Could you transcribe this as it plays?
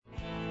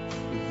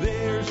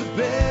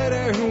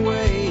better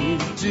way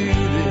to do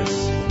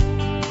this.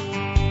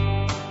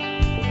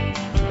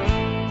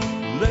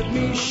 Let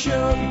me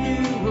show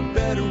you a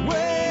better way.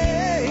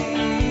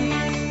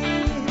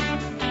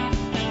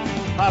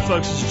 Hi,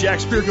 folks. This is Jack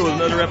Spirko with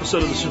another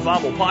episode of the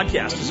Survival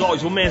Podcast. As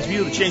always, one man's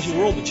view of the changing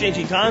world, the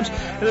changing times,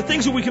 and the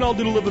things that we can all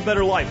do to live a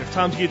better life if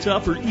times get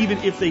tough or even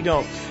if they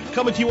don't.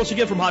 Coming to you once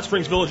again from Hot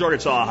Springs Village,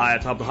 Arkansas, high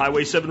atop the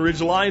Highway 7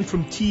 Ridge Line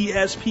from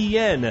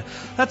TSPN.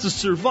 That's the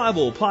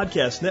Survival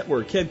Podcast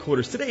Network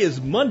headquarters. Today is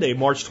Monday,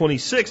 March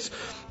 26th,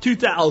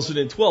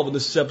 2012, and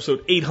this is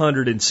episode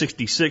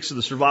 866 of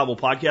the Survival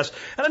Podcast.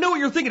 And I know what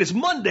you're thinking. It's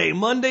Monday,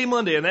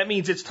 and that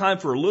means it's time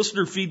for a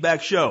listener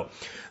feedback show.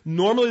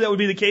 Normally that would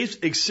be the case,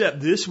 except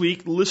this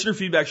week, the listener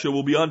feedback show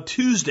will be on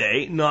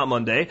Tuesday, not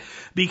Monday,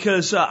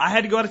 because I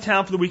had to go out of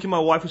town for the weekend. My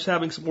wife was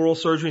having some oral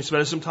surgery and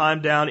spending some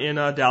time down in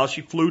Dallas.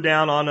 She flew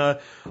down on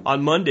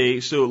Monday,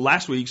 so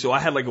last week, so I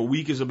had like a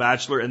week as a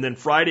bachelor, and then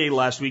Friday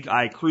last week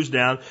I cruised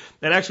down,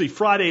 and actually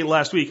Friday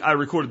last week I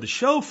recorded the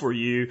show for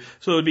you,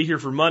 so it would be here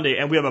for Monday,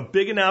 and we have a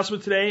big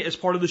announcement today as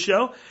part of the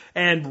show,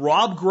 and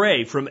Rob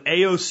Gray from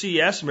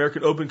AOCS,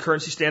 American Open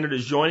Currency Standard,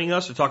 is joining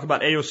us to talk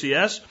about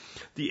AOCS,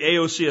 the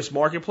AOCS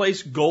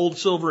marketplace, gold,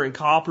 silver, and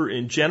copper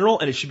in general,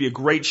 and it should be a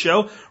great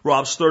show.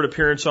 Rob's third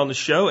appearance on the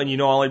show, and you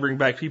know I only bring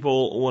back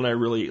people when I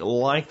really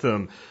like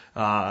them,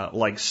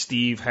 like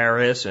Steve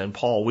Harris and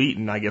Paul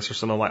Wheaton, I guess, are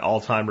some of my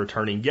all-time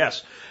returning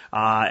guests.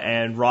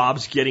 And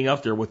Rob's getting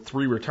up there with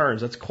 3 returns.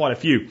 That's quite a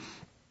few.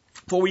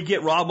 Before we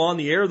get Rob on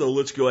the air, though,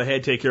 let's go ahead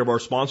and take care of our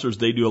sponsors.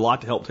 They do a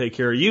lot to help take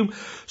care of you.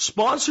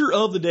 Sponsor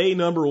of the day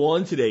number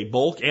 1 today,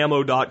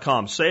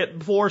 bulkammo.com. Say it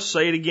before,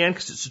 say it again,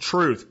 because it's the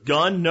truth.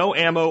 Gun, no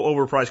ammo,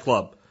 overpriced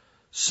club.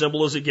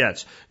 Simple as it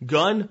gets.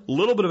 Gun,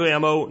 little bit of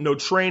ammo, no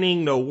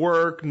training, no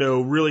work, no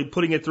really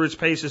putting it through its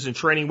paces and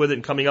training with it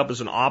and coming up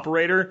as an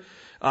operator.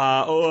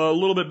 A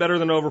little bit better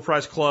than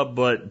overpriced club,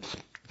 but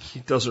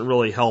it doesn't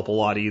really help a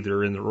lot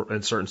either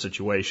in certain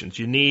situations.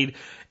 You need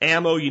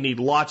ammo, you need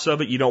lots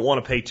of it, you don't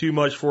want to pay too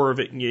much for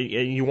it, and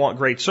you want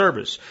great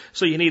service.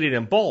 So you need it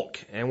in bulk.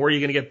 And where are you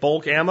going to get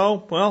bulk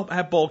ammo? Well,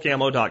 at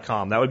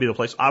bulkammo.com. That would be the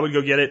place I would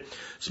go get it,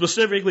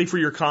 specifically for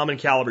your common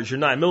calibers, your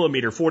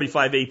 9mm,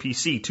 45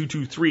 APC,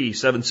 223,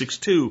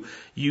 762.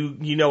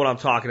 You know what I'm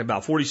talking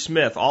about. 40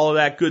 Smith, all of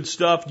that good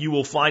stuff, you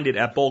will find it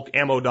at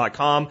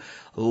bulkammo.com.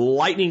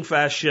 Lightning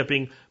fast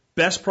shipping.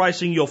 Best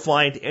pricing you'll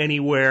find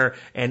anywhere,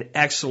 and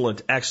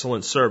excellent,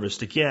 excellent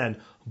service. Again,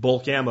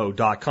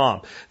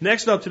 bulkammo.com.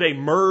 Next up today,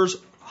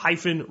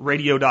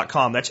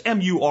 MERS-radio.com. That's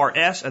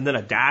M-U-R-S and then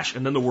a dash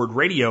and then the word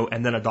radio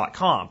and then a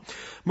 .com.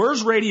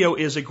 MERS Radio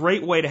is a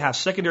great way to have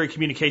secondary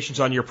communications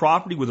on your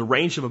property with a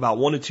range of about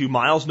 1 to 2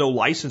 miles, no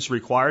license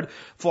required,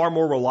 far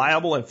more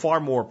reliable and far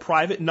more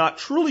private, not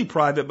truly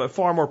private, but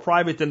far more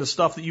private than the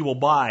stuff that you will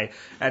buy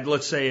at,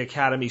 let's say,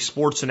 Academy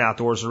Sports and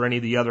Outdoors or any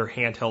of the other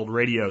handheld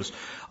radios.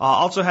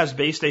 Also has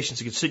base stations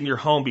that can sit in your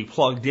home, be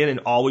plugged in, and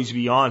always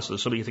be on, so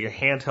somebody can take a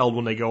handheld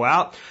when they go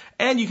out.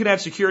 And you can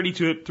add security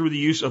to it through the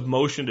use of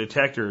motion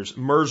detectors.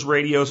 MERS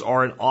radios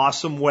are an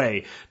awesome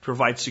way to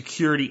provide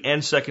security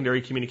and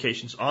secondary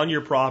communications on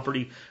your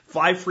property.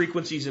 5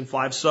 frequencies and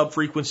 5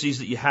 sub-frequencies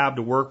that you have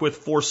to work with.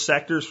 4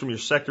 sectors from your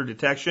sector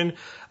detection.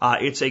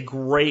 It's a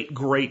great,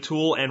 great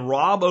tool. And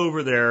Rob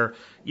over there,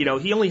 you know,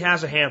 he only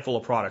has a handful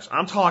of products.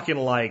 I'm talking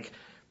like,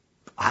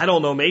 I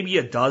don't know, maybe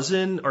a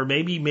dozen or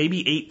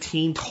maybe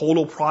 18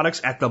 total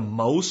products at the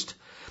most.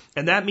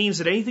 And that means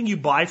that anything you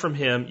buy from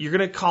him, you're going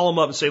to call him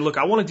up and say, look,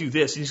 I want to do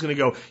this. And he's going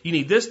to go, you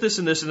need this, this,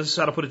 and this, and this is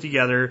how to put it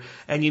together.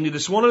 And you need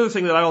this one other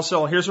thing that I don't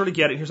sell, and here's where to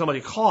get it, and here's how much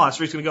it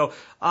costs. Or he's going to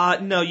go,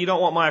 no, you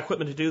don't want my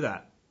equipment to do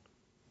that.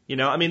 You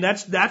know, I mean,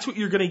 that's what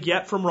you're going to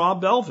get from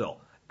Rob Belleville.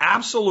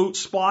 Absolute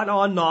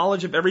spot-on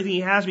knowledge of everything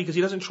he has, because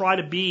he doesn't try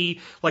to be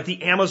like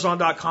the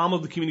Amazon.com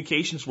of the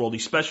communications world. He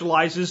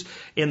specializes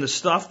in the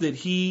stuff that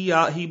he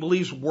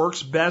believes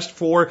works best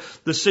for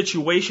the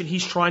situation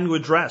he's trying to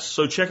address.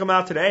 So check him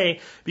out today,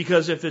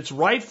 because if it's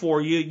right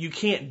for you, you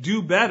can't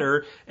do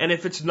better. And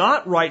if it's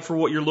not right for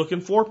what you're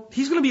looking for,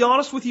 he's going to be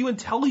honest with you and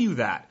tell you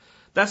that.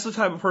 That's the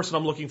type of person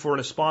I'm looking for in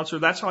a sponsor.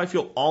 That's how I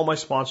feel all my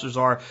sponsors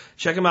are.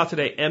 Check them out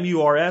today,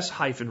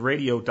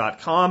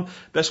 MERS-radio.com.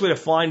 Best way to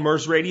find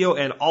MERS Radio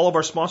and all of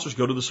our sponsors,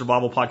 go to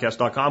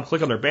thesurvivalpodcast.com.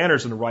 Click on their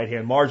banners in the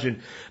right-hand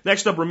margin.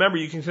 Next up, remember,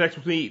 you can connect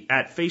with me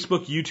at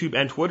Facebook, YouTube,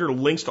 and Twitter.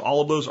 Links to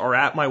all of those are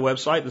at my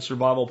website,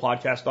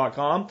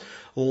 thesurvivalpodcast.com.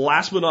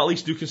 Last but not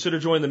least, do consider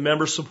joining the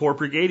Member Support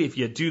Brigade. If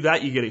you do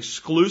that, you get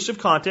exclusive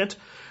content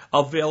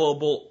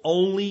available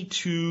only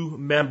to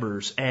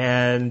members.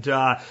 And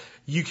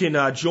you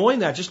can join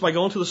that just by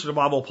going to the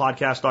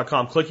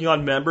survivalpodcast.com, clicking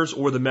on members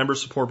or the Member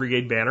Support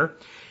Brigade banner.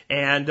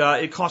 And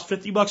it costs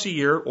 $50 a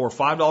year or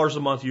 $5 a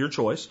month, your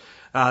choice.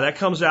 That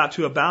comes out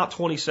to about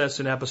 20 cents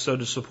an episode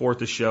to support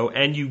the show,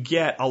 and you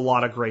get a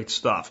lot of great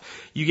stuff.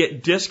 You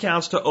get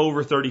discounts to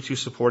over 32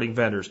 supporting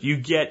vendors. You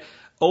get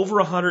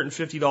over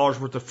 $150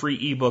 worth of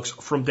free ebooks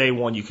from day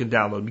one you can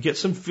download. You get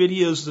some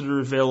videos that are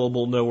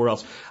available nowhere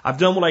else. I've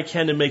done what I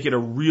can to make it a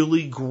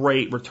really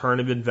great return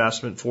of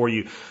investment for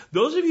you.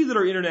 Those of you that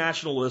are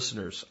international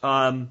listeners,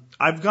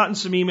 I've gotten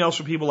some emails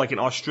from people like in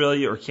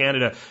Australia or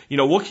Canada,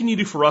 what can you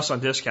do for us on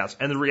discounts?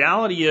 And the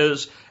reality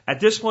is, at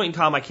this point in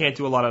time, I can't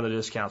do a lot on the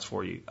discounts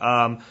for you.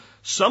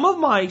 Some of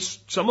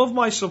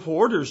my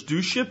supporters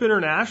do ship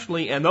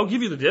internationally, and they'll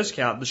give you the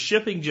discount. The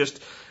shipping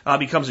just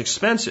becomes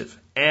expensive,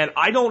 and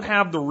I don't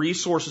have the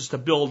resources to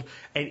build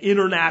an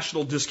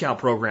international discount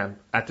program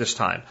at this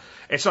time.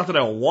 It's not that I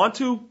don't want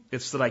to;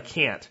 it's that I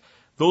can't.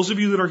 Those of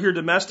you that are here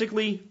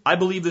domestically, I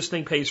believe this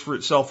thing pays for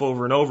itself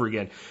over and over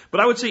again.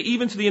 But I would say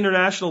even to the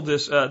international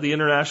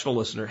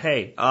listener,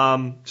 hey,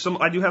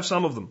 I do have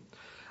some of them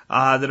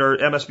that are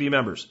MSB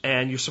members,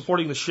 and you're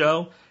supporting the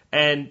show.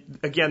 And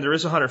again, there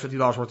is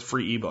 $150 worth of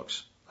free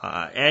ebooks.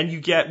 And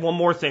you get one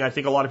more thing I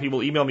think a lot of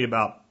people email me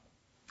about.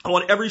 I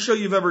want every show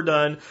you've ever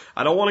done.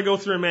 I don't want to go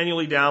through and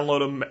manually download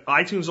them.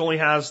 iTunes only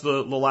has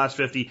the last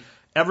 50.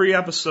 Every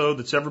episode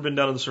that's ever been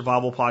done in the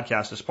Survival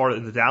Podcast as part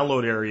of the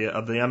download area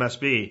of the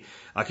MSB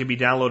can be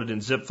downloaded in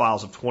zip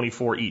files of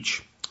 24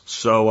 each.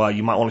 So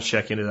you might want to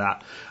check into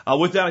that.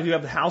 With that, I do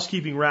have the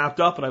housekeeping wrapped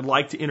up, and I'd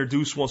like to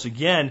introduce once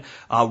again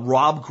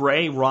Rob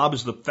Gray. Rob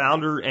is the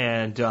founder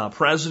and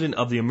president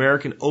of the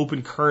American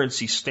Open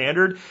Currency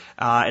Standard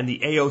and the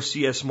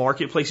AOCS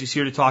marketplace. He's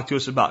here to talk to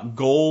us about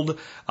gold,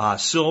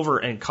 silver,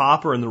 and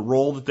copper and the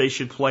role that they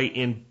should play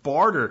in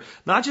barter.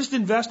 Not just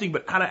investing,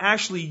 but how to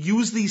actually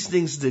use these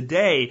things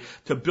today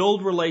to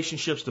build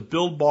relationships, to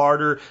build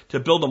barter,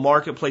 to build a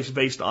marketplace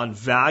based on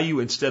value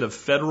instead of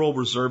Federal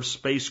Reserve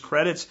space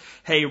credits.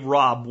 Hey,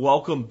 Rob,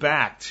 welcome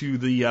back to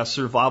the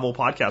Survival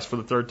Podcast for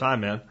the third time,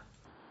 man.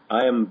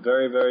 I am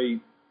very, very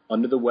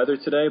under the weather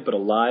today, but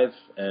alive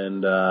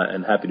and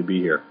happy to be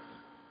here.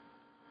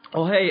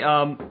 Well, hey,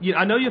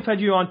 I know you've had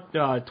you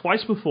on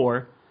twice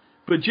before,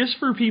 but just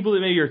for people that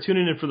maybe are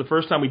tuning in for the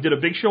first time, we did a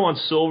big show on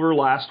silver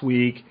last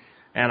week,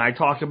 and I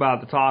talk about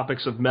the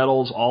topics of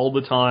metals all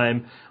the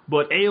time.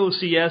 But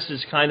AOCS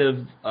is kind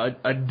of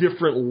a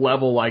different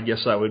level, I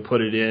guess I would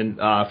put it in,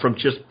 from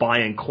just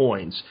buying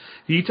coins.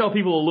 Can you tell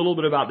people a little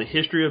bit about the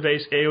history of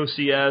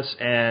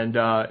AOCS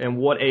and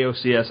what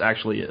AOCS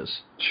actually is?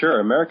 Sure.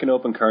 American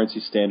Open Currency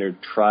Standard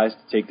tries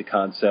to take the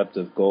concept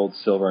of gold,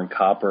 silver, and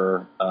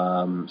copper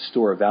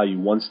store of value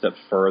one step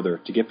further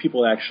to get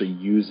people to actually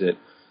use it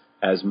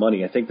as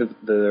money. I think that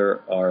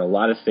there are a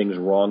lot of things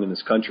wrong in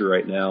this country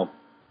right now.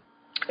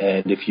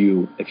 And if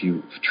you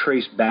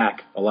trace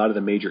back a lot of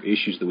the major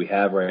issues that we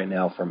have right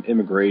now, from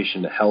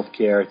immigration to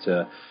healthcare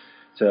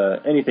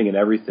to anything and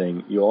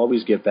everything, you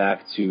always get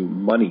back to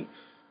money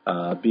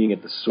being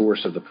at the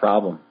source of the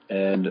problem.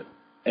 And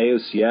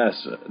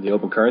AOCS, the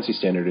Open Currency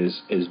Standard,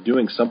 is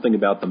doing something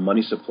about the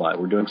money supply.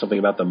 We're doing something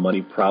about the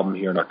money problem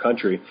here in our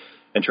country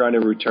and trying to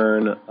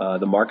return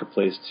the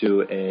marketplace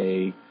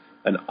to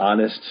an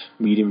honest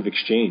medium of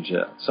exchange,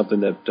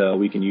 something that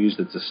we can use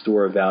that's a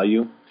store of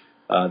value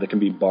that can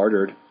be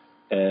bartered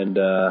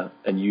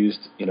and used,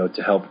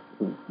 to help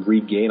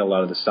regain a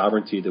lot of the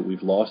sovereignty that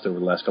we've lost over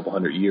the last couple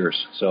hundred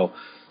years. So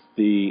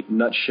the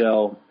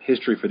nutshell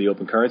history for the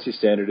Open Currency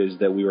Standard is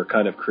that we were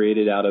kind of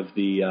created out of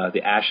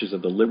the ashes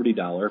of the Liberty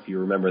Dollar, if you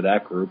remember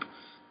that group.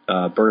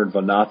 Bernard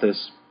von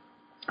Nathis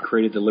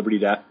created the Liberty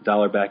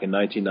Dollar back in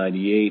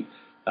 1998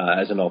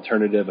 as an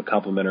alternative, a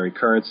complementary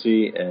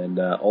currency, and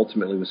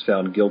ultimately was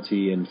found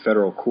guilty in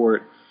federal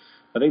court.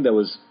 I think that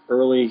was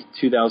early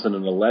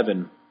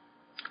 2011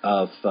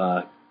 of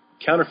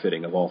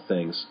counterfeiting, of all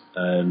things,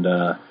 and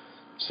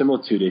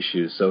similitude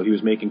issues. So he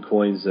was making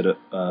coins that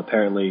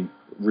apparently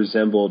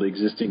resembled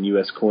existing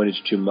U.S.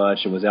 coinage too much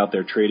and was out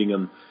there trading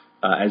them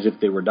as if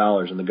they were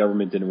dollars, and the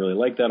government didn't really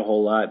like that a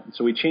whole lot.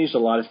 So we changed a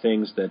lot of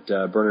things that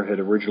Bernard had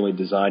originally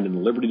designed in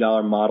the Liberty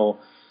Dollar model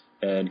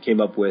and came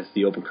up with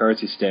the Open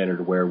Currency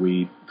Standard, where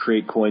we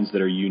create coins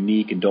that are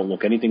unique and don't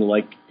look anything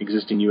like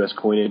existing U.S.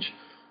 coinage.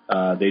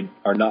 They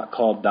are not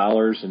called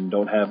dollars and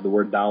don't have the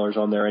word dollars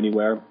on there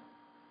anywhere.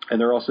 And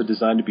they're also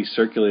designed to be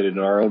circulated in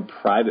our own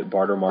private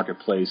barter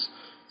marketplace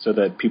so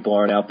that people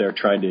aren't out there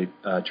trying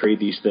to trade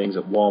these things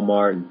at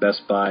Walmart and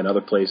Best Buy and other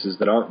places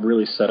that aren't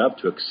really set up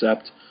to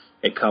accept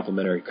a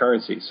complementary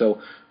currency. So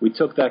we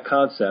took that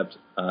concept,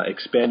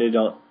 expanded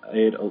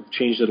it,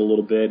 changed it a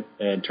little bit,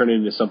 and turned it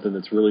into something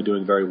that's really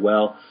doing very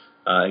well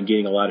and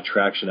gaining a lot of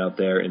traction out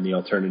there in the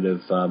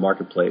alternative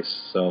marketplace.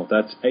 So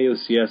that's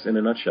AOCS in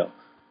a nutshell.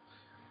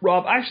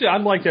 Rob, actually,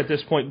 I'd like to, at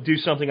this point, do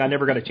something I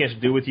never got a chance to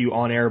do with you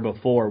on air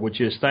before, which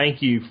is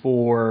thank you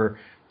for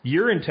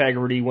your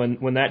integrity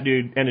when that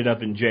dude ended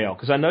up in jail.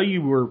 Because I know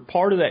you were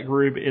part of that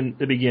group in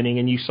the beginning,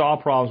 and you saw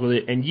problems with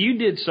it, and you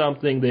did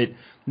something that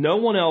no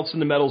one else in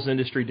the metals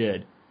industry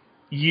did.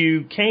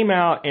 You came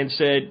out and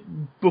said,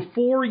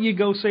 before you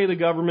go say the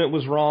government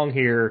was wrong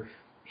here,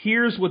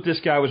 here's what this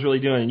guy was really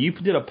doing. And you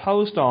did a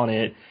post on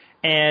it,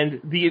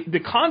 and the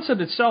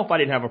concept itself I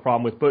didn't have a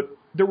problem with, but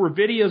there were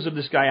videos of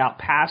this guy out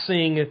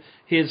passing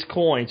his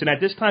coins. And at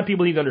this time,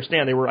 people need to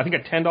understand, they were, I think, a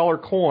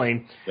 $10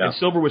 coin, and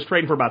silver was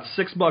trading for about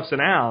 $6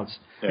 an ounce.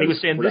 And he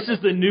was saying, this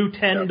is the new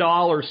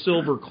 $10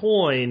 silver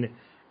coin.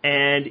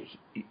 And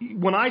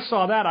when I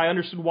saw that, I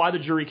understood why the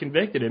jury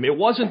convicted him. It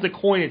wasn't the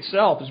coin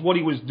itself, it's what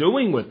he was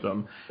doing with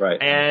them.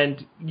 Right.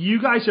 And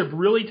you guys have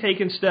really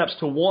taken steps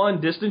to, 1,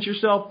 distance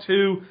yourself,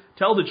 2,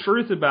 tell the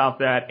truth about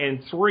that,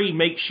 and 3,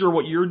 make sure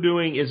what you're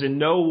doing is in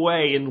no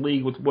way in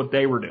league with what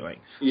they were doing.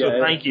 So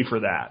thank you for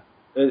that.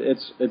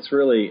 It's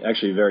really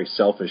actually very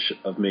selfish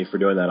of me for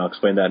doing that. I'll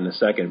explain that in a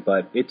second.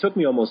 But it took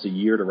me almost a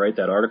year to write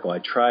that article. I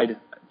tried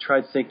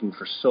thinking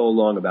for so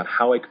long about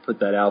how I could put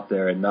that out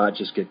there and not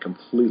just get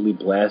completely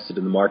blasted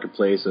in the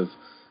marketplace of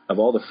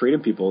all the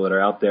freedom people that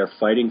are out there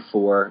fighting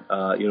for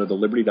the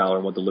Liberty Dollar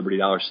and what the Liberty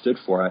Dollar stood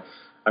for.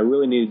 I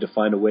really needed to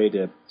find a way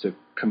to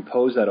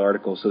compose that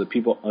article so that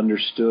people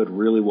understood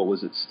really what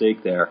was at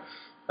stake there.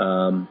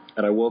 And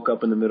I woke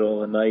up in the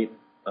middle of the night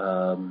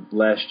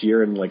last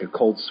year in like a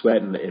cold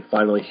sweat, and it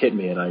finally hit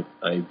me, and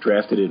I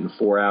drafted it in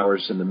 4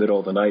 hours in the middle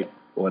of the night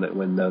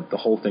when the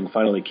whole thing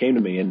finally came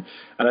to me. And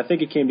I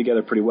think it came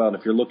together pretty well. And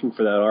if you're looking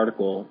for that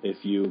article,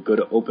 if you go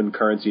to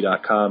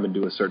opencurrency.com and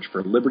do a search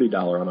for Liberty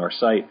Dollar on our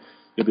site,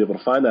 you'll be able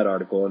to find that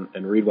article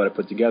and read what I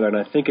put together. And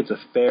I think it's a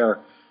fair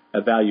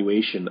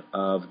evaluation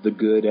of the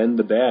good and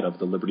the bad of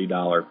the Liberty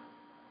Dollar.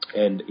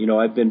 And,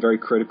 I've been very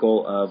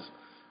critical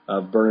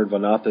of Bernard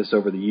von Othis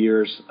over the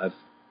years. I've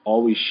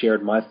always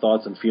shared my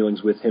thoughts and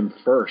feelings with him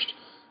first.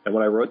 And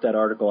when I wrote that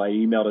article, I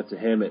emailed it to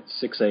him at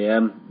 6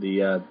 a.m.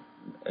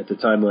 At the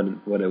time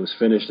when it was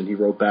finished, and he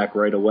wrote back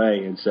right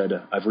away and said,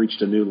 I've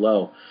reached a new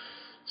low.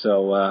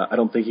 So I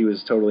don't think he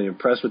was totally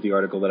impressed with the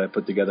article that I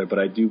put together, but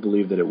I do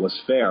believe that it was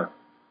fair.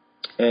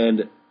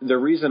 And the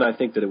reason I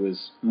think that it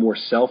was more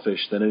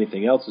selfish than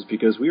anything else is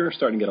because we were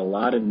starting to get a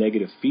lot of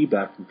negative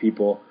feedback from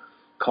people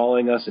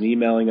calling us and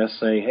emailing us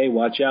saying, hey,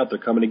 watch out, they're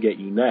coming to get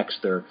you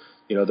next.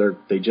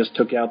 They just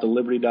took out the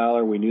Liberty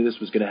Dollar. We knew this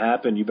was going to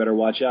happen. You better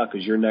watch out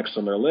because you're next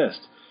on their list.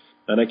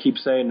 And I keep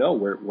saying, no,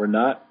 we're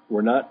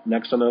not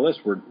next on their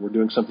list. We're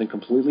doing something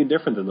completely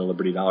different than the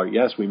Liberty Dollar.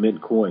 Yes, we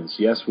mint coins.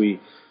 Yes,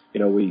 we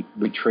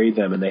trade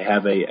them and they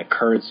have a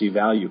currency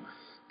value.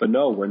 But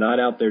no, we're not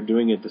out there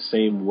doing it the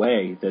same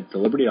way that the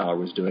Liberty Dollar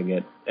was doing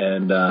it.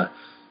 And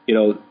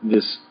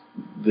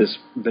this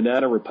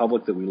banana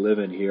republic that we live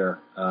in here,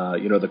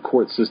 the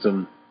court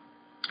system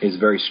is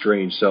very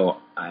strange. So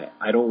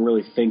I don't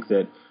really think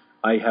that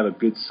I have a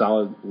good,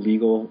 solid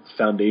legal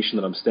foundation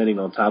that I'm standing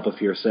on top of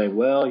here saying,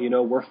 well,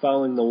 we're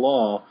following the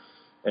law,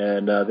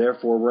 and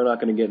therefore we're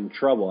not going to get in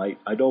trouble.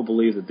 I don't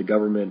believe that the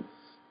government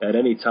at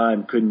any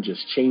time couldn't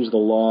just change the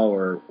law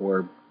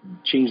or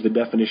change the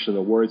definition of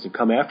the words and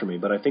come after me.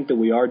 But I think that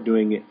we are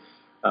doing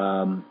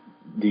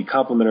the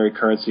complementary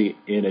currency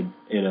in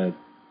a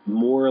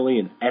morally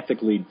and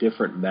ethically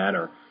different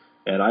manner.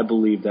 And I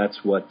believe that's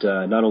what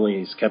not only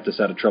has kept us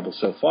out of trouble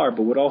so far,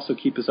 but would also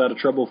keep us out of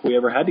trouble if we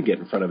ever had to get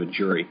in front of a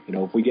jury.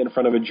 If we get in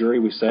front of a jury,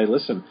 we say,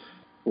 listen,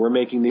 we're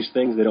making these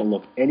things. They don't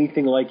look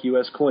anything like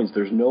U.S. coins.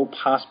 There's no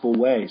possible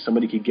way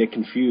somebody could get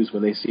confused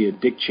when they see a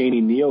Dick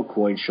Cheney Neo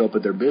coin show up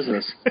at their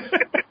business.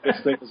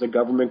 This thing is a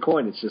government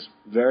coin. It's just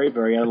very,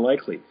 very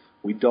unlikely.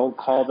 We don't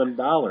call them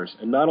dollars.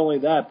 And not only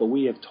that, but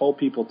we have told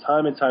people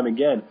time and time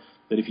again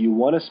that if you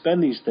want to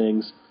spend these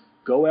things,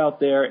 go out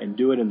there and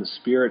do it in the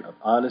spirit of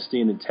honesty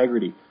and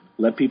integrity.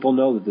 Let people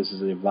know that this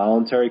is a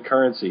voluntary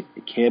currency.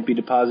 It can't be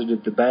deposited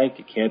at the bank.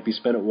 It can't be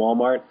spent at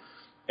Walmart.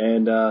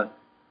 And,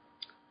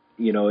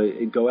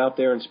 go out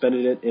there and spend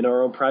it in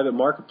our own private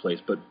marketplace.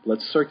 But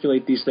let's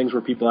circulate these things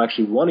where people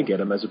actually want to get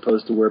them as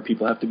opposed to where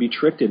people have to be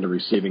tricked into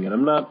receiving it.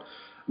 I'm not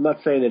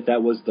saying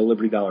that was the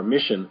Liberty Dollar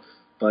mission,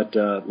 but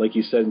like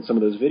you said in some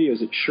of those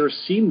videos, it sure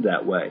seemed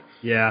that way.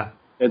 Yeah.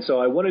 And so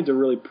I wanted to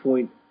really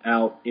point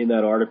out in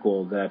that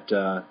article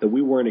that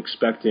we weren't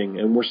expecting,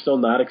 and we're still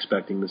not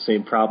expecting, the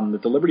same problem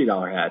that the Liberty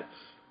Dollar had.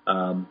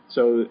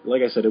 So,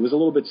 like I said, it was a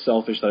little bit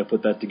selfish that I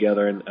put that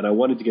together, and I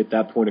wanted to get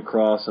that point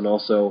across, and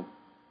also,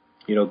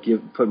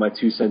 put my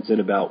 2 cents in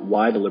about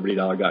why the Liberty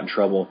Dollar got in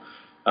trouble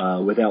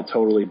without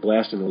totally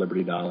blasting the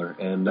Liberty Dollar.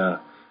 And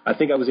I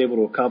think I was able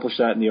to accomplish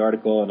that in the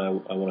article, and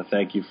I want to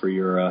thank you for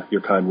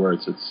your kind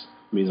words. It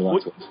means a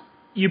lot to us.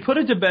 You put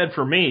it to bed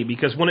for me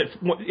because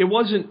it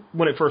wasn't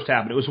when it first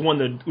happened. It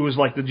was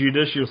like the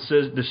judicial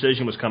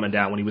decision was coming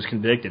down when he was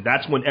convicted.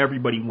 That's when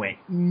everybody went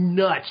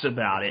nuts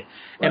about it.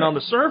 Right. And on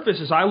the surface,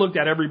 as I looked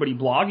at everybody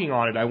blogging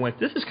on it, I went,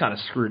 this is kind of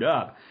screwed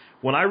up.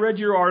 When I read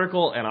your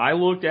article and I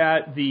looked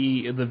at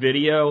the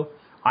video,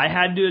 I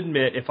had to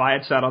admit, if I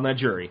had sat on that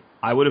jury,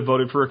 I would have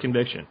voted for a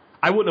conviction.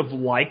 I wouldn't have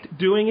liked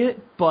doing it,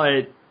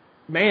 but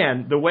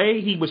man, the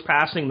way he was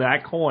passing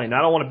that coin,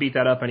 I don't want to beat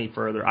that up any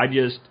further.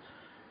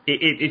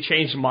 It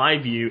changed my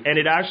view, and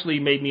it actually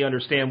made me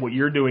understand what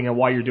you're doing and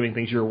why you're doing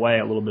things your way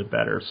a little bit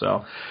better.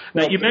 So,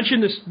 now you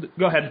mentioned this.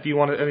 Go ahead if you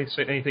want to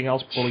say anything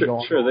else before we go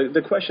on. Sure.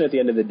 The question at the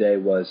end of the day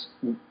was,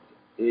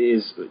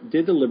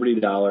 did the Liberty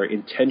Dollar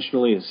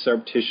intentionally and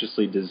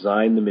surreptitiously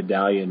design the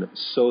medallion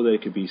so that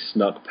it could be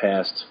snuck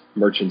past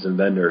merchants and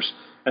vendors?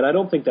 And I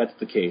don't think that's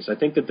the case. I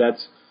think that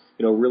that's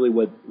really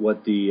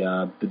what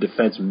the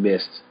defense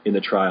missed in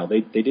the trial.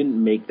 They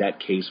didn't make that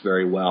case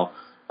very well,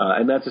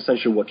 and that's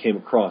essentially what came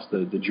across.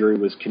 The jury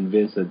was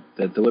convinced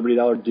that the Liberty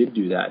Dollar did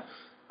do that,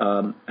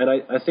 and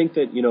I think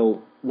that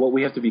what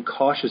we have to be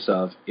cautious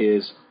of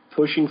is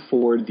pushing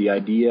forward the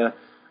idea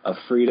of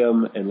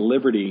freedom and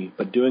liberty,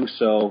 but doing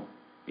so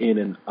in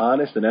an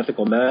honest and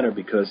ethical manner,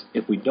 because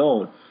if we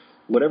don't,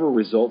 whatever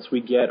results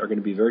we get are going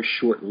to be very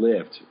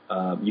short-lived.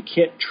 You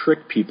can't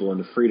trick people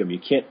into freedom. You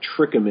can't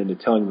trick them into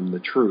telling them the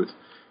truth,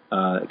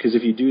 because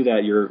if you do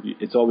that,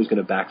 it's always going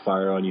to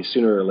backfire on you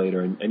sooner or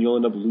later, and you'll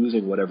end up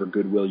losing whatever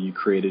goodwill you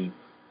created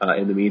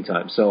in the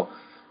meantime. So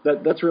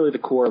that's really the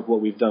core of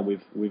what we've done.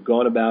 We've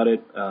gone about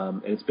it,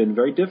 and it's been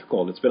very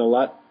difficult. It's been a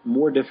lot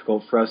more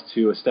difficult for us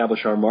to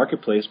establish our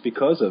marketplace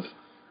because of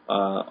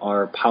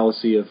our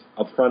policy of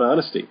upfront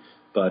honesty.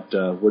 But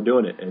we're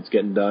doing it, and it's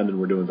getting done, and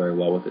we're doing very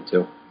well with it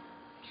too.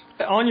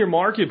 On your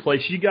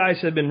marketplace, you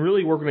guys have been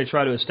really working to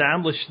try to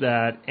establish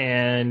that.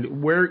 And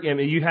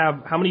you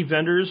have how many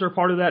vendors are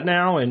part of that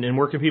now, and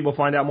where can people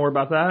find out more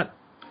about that?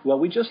 Well,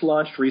 we just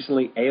launched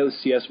recently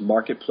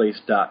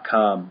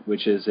AOCSmarketplace.com,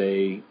 which is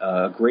a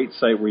great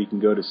site where you can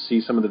go to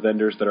see some of the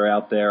vendors that are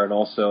out there, and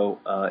also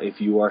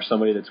if you are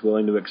somebody that's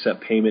willing to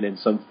accept payment in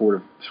some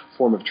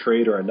form of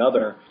trade or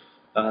another,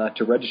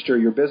 to register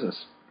your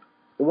business.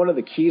 And one of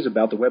the keys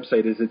about the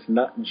website is it's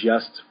not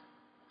just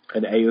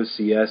an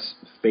AOCS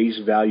face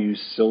value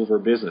silver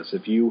business.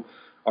 If you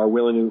are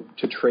willing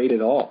to trade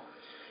at all,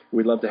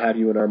 we'd love to have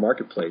you in our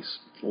marketplace.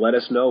 Let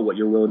us know what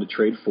you're willing to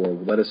trade for.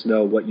 Let us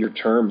know what your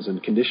terms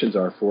and conditions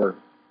are for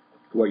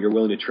what you're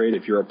willing to trade.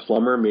 If you're a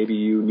plumber, maybe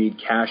you need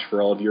cash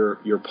for all of your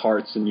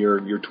parts and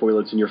your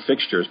toilets and your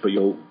fixtures, but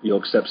you'll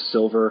accept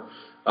silver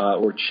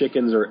or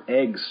chickens or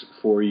eggs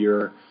for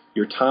your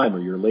time or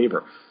your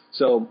labor.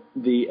 So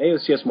the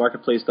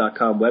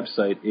AOCSmarketplace.com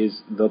website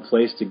is the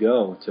place to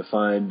go to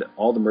find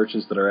all the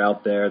merchants that are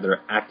out there that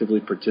are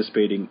actively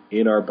participating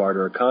in our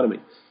barter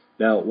economy.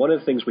 Now, one of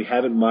the things we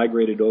haven't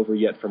migrated over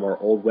yet from our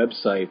old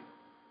website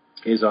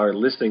is our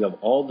listing of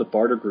all the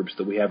barter groups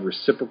that we have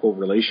reciprocal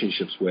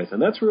relationships with.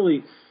 And I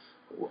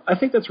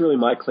think that's really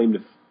my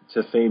claim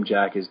to fame,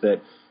 Jack, is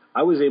that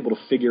I was able to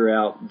figure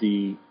out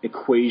the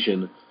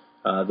equation,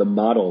 the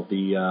model,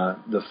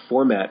 the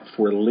format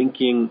for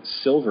linking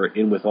silver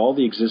in with all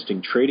the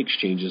existing trade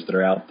exchanges that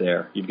are out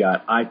there. You've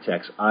got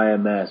ITEX,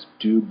 IMS,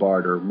 Do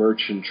Barter,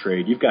 Merchant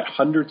Trade. You've got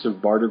hundreds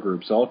of barter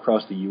groups all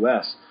across the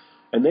U.S.,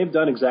 and they've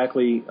done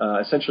exactly,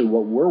 essentially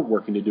what we're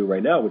working to do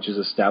right now, which is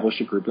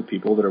establish a group of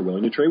people that are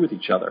willing to trade with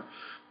each other.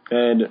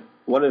 And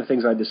one of the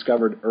things I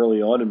discovered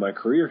early on in my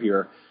career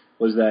here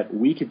was that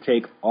we could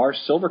take our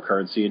silver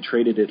currency and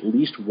trade it at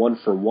least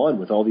 1-for-1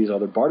 with all these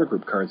other barter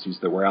group currencies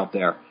that were out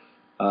there.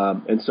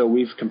 And so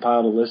we've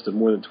compiled a list of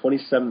more than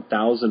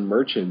 27,000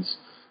 merchants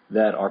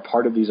that are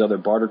part of these other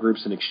barter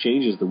groups and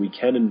exchanges that we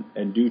can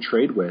and do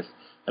trade with.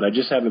 And I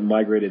just haven't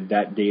migrated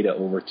that data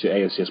over to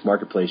AOCS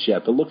Marketplace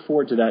yet. But look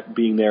forward to that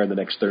being there in the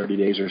next 30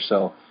 days or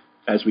so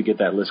as we get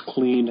that list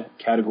cleaned,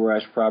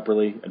 categorized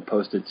properly, and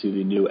posted to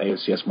the new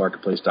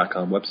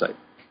AOCSmarketplace.com website.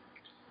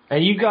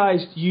 And you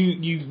guys,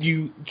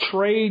 you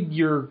trade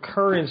your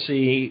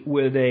currency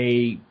with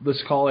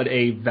let's call it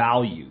a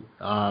value,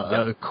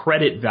 a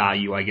credit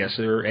value, I guess,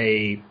 or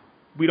you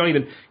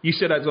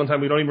said that one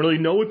time, we don't even really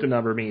know what the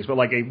number means, but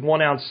like a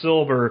 1 ounce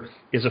silver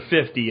is a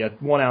 50, a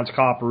 1 ounce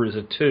copper is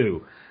a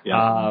 2.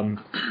 Yeah.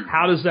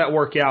 How does that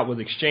work out with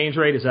exchange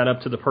rate? Is that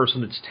up to the person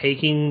that's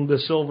taking the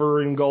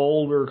silver and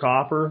gold or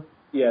copper?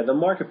 Yeah, the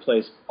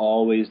marketplace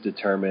always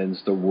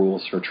determines the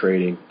rules for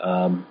trading.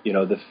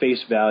 The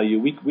face value,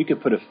 we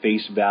could put a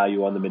face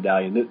value on the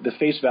medallion. The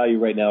face value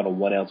right now on a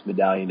 1 ounce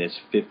medallion is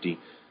 50.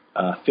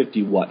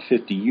 50 what?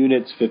 50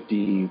 units,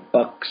 $50,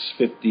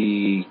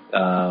 50,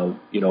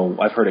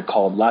 I've heard it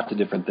called lots of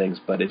different things,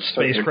 but it's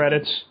space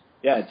credits.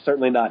 Yeah, it's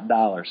certainly not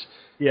dollars.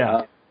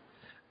 Yeah.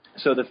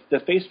 So the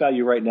face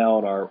value right now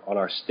on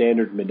our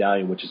standard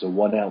medallion, which is a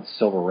 1 ounce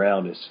silver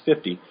round, is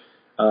 50.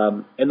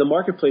 And the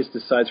marketplace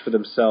decides for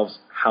themselves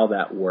how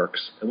that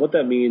works. And what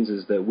that means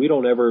is that we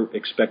don't ever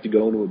expect to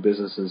go into a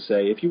business and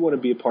say, if you want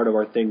to be a part of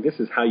our thing, this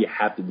is how you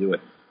have to do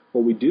it.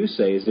 What we do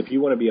say is if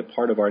you want to be a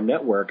part of our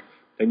network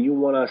and you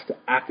want us to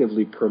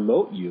actively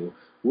promote you,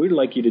 we'd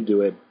like you to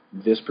do it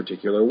this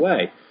particular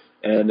way.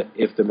 And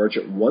if the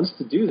merchant wants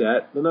to do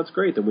that, then that's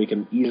great. Then we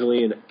can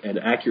easily and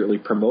accurately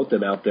promote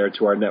them out there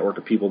to our network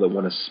of people that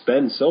want to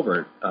spend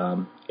silver.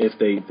 If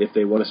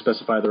they want to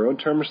specify their own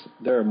terms,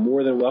 they're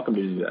more than welcome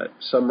to do that.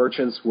 Some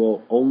merchants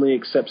will only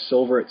accept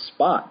silver at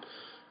spot.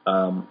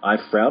 I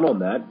frown on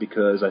that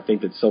because I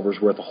think that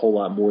silver's worth a whole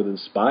lot more than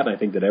spot. I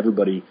think that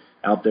everybody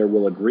out there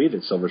will agree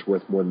that silver's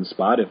worth more than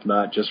spot, if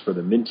not just for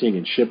the minting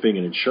and shipping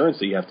and insurance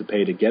that you have to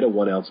pay to get a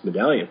 1 ounce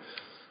medallion.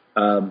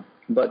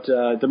 But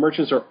the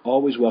merchants are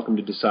always welcome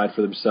to decide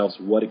for themselves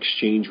what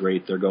exchange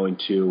rate they're going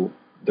to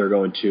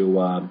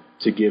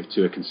give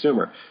to a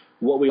consumer.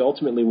 What we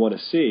ultimately want to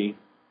see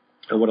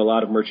And what a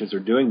lot of merchants are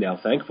doing now,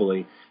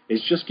 thankfully,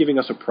 is just giving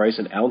us a price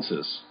in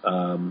ounces.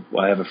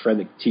 I have a friend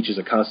that teaches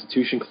a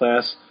Constitution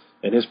class,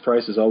 and his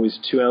price is always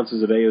 2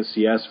 ounces of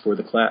AOCS for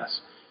the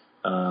class.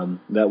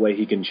 That way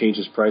he can change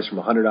his price from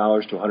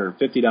 $100 to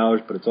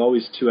 $150, but it's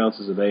always 2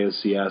 ounces of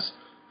AOCS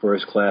for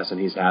his class, and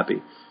he's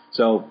happy.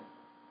 So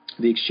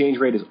the exchange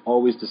rate is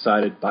always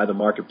decided by the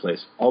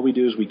marketplace. All we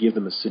do is we give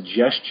them a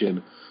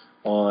suggestion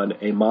on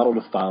a model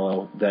to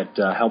follow that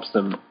helps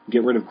them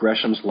get rid of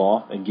Gresham's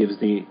Law and gives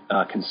the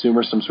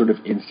consumer some sort of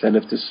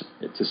incentive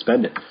to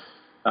spend it.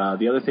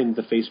 The other thing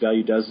that the face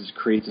value does is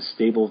creates a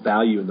stable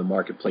value in the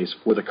marketplace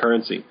for the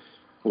currency.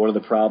 One of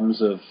the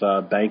problems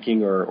of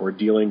banking or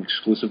dealing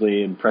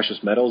exclusively in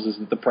precious metals is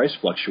that the price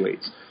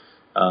fluctuates.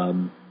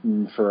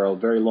 For a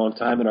very long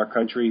time in our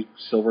country,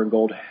 silver and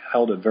gold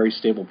held a very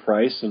stable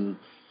price, and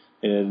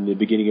in the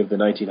beginning of the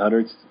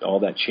 1900s,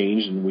 all that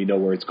changed, and we know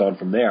where it's gone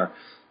from there.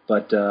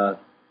 But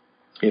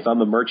if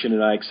I'm a merchant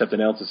and I accept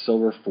an ounce of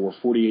silver for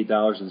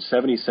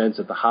 $48.70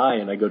 at the high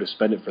and I go to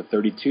spend it for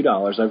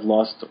 $32, I've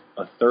lost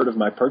a third of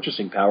my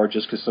purchasing power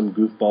just because some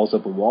goofballs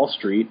up on Wall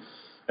Street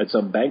at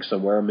some bank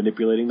somewhere are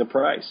manipulating the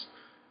price.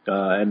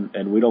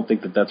 And we don't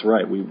think that that's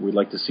right. We'd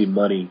like to see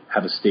money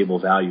have a stable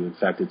value. In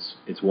fact,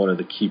 it's one of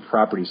the key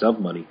properties of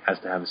money, has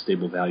to have a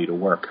stable value to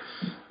work.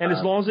 And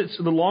as long as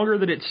the longer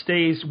that it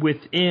stays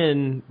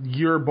within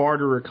your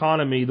barter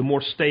economy, the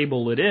more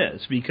stable it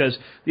is. Because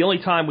the only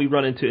time we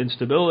run into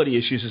instability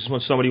issues is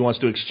when somebody wants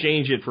to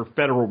exchange it for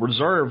Federal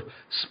Reserve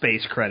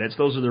space credits.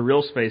 Those are the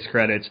real space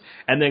credits,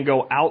 and then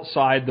go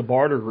outside the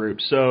barter group.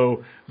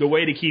 So the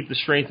way to keep the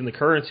strength in the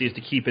currency is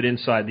to keep it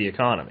inside the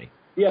economy.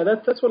 Yeah,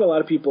 that's what a lot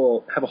of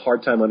people have a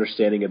hard time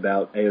understanding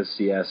about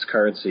AOCS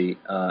currency,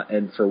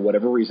 and for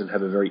whatever reason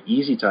have a very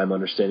easy time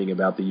understanding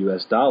about the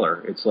U.S.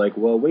 dollar. It's like,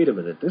 well, wait a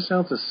minute, this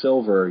ounce of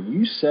silver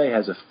you say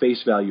has a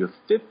face value of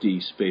 50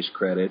 space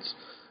credits,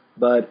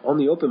 but on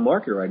the open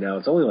market right now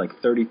it's only like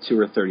 32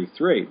 or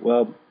 33.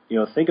 Well,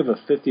 think of a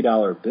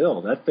 $50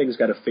 bill. That thing's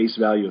got a face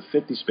value of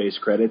 50 space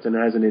credits and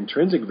has an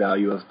intrinsic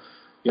value of,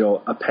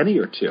 a penny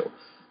or two.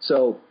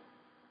 So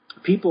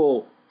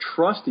people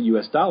trust the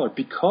U.S. dollar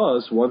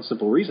because one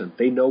simple reason: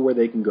 they know where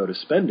they can go to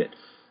spend it.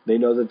 They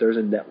know that there's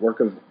a network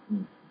of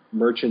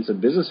merchants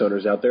and business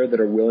owners out there that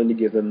are willing to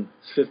give them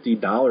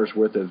 $50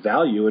 worth of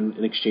value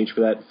in exchange for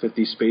that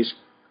 50 space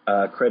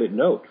credit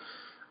note.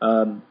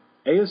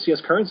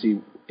 AOCS currency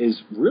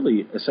is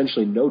really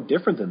essentially no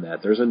different than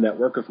that. There's a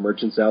network of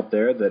merchants out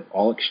there that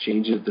all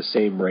exchange it at the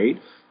same rate.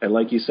 And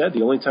like you said,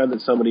 the only time that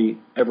somebody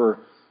ever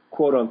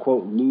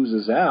quote-unquote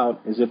loses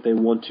out is if they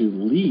want to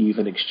leave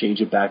and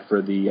exchange it back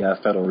for the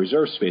Federal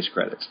Reserve space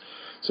credits.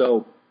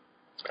 So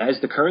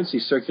as the currency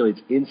circulates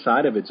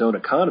inside of its own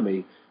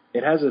economy,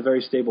 it has a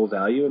very stable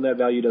value, and that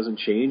value doesn't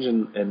change,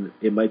 and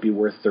it might be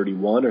worth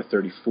 31 or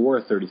 34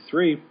 or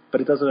 33,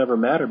 but it doesn't ever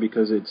matter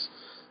because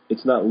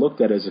it's not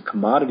looked at as a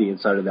commodity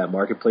inside of that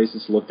marketplace.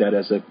 It's looked at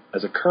as a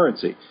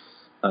currency.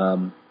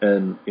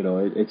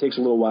 It takes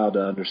a little while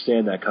to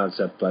understand that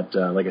concept, but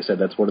like I said,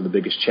 that's one of the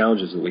biggest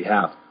challenges that we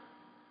have.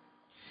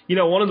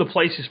 One of the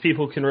places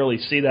people can really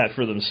see that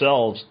for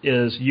themselves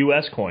is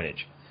U.S.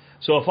 coinage.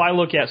 So if I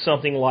look at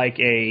something like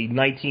a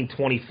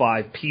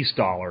 1925 peace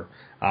dollar,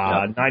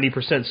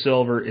 90%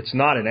 silver, it's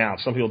not an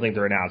ounce. Some people think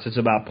they're an ounce. It's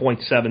about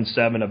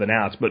 0.77 of an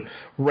ounce. But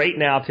right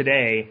now,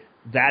 today,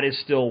 that is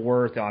still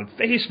worth on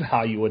face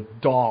value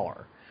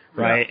 $1,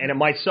 right? Yeah. And it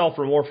might sell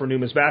for more for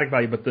numismatic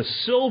value, but the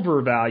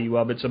silver value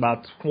of it's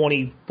about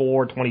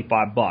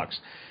 $25.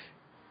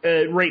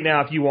 Right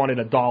now, if you wanted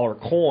a dollar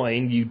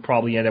coin, you'd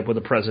probably end up with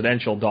a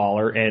presidential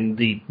dollar, and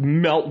the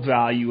melt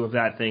value of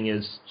that thing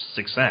is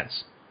 6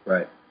 cents.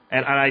 Right.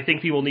 And I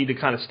think people need to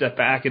kind of step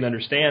back and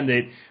understand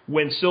that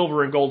when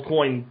silver and gold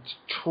coins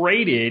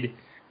traded,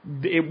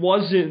 it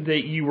wasn't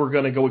that you were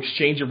going to go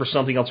exchange it for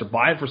something else or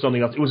buy it for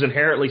something else. It was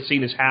inherently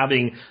seen as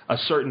having a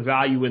certain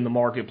value in the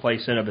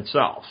marketplace in of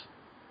itself.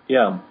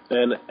 Yeah,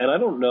 and I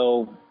don't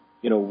know,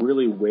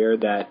 really where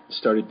that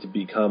started to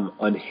become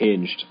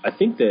unhinged. I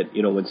think that,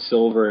 when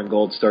silver and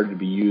gold started to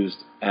be used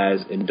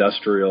as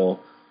industrial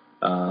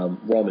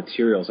raw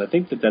materials, I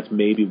think that that's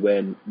maybe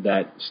when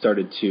that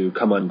started to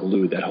come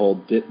unglued, that whole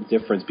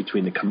difference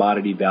between the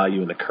commodity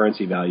value and the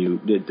currency value.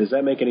 Does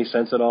that make any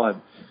sense at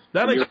all?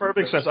 That makes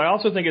perfect sense. I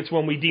also think it's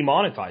when we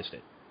demonetized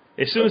it.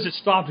 As soon as it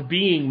stopped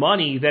being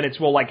money, then it's,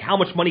 how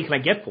much money can I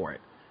get for it?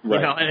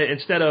 Right.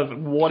 Instead of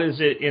what is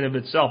it in of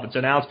itself. It's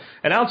an ounce.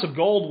 An ounce of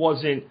gold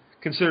wasn't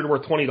considered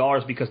worth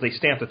 $20 because they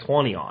stamped a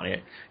 20 on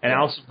it. An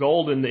ounce of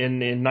gold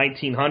in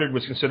 1900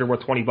 was considered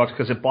worth $20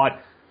 because it bought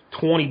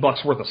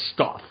 $20 worth of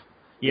stuff.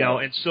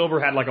 And silver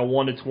had like a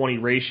 1 to 20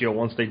 ratio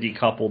once they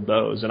decoupled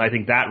those, and I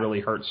think that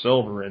really hurt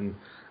silver, and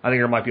I think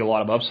there might be a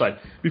lot of upside.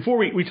 Before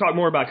we talk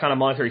more about kind of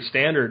monetary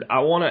standard, I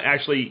want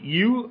to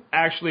you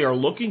are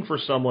looking for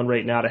someone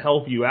right now to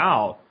help you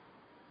out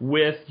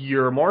with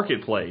your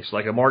marketplace,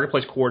 like a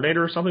marketplace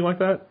coordinator or something like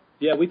that?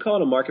 Yeah, we call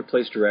it a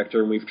marketplace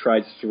director, and we've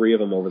tried 3 of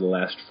them over the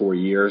last 4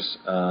 years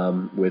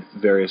with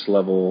various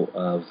level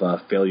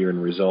of failure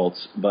and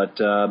results. But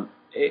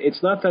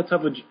it's not that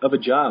tough of a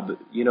job.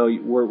 You know,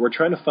 we're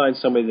trying to find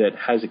somebody that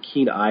has a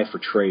keen eye for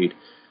trade.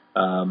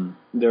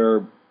 There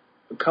are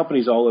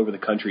companies all over the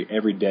country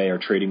every day are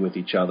trading with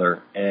each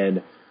other,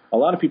 and a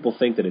lot of people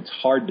think that it's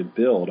hard to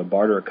build a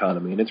barter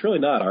economy, and it's really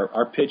not.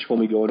 Our pitch when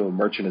we go into a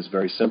merchant is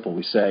very simple.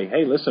 We say,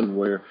 hey, listen,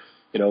 we're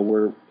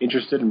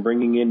interested in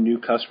bringing in new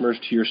customers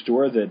to your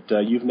store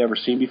that you've never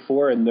seen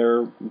before, and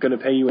they're going to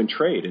pay you in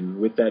trade. And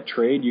with that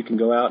trade, you can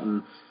go out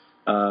and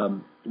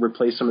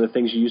replace some of the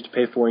things you used to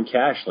pay for in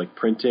cash, like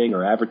printing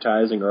or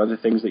advertising or other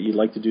things that you'd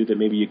like to do that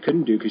maybe you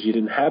couldn't do because you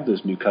didn't have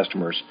those new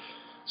customers.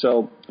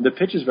 So the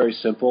pitch is very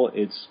simple.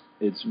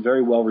 It's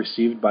very well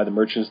received by the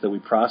merchants that we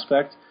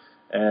prospect,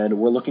 and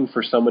we're looking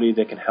for somebody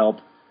that can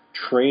help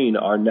train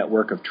our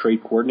network of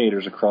trade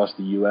coordinators across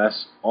the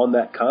U.S. on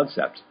that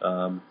concept.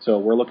 So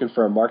we're looking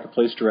for a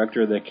marketplace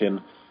director that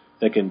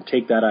can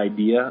take that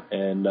idea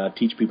and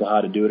teach people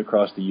how to do it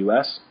across the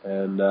U.S.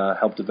 and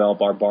help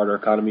develop our barter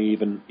economy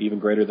even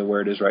greater than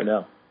where it is right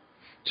now.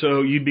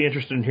 So you'd be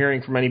interested in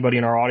hearing from anybody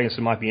in our audience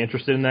that might be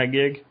interested in that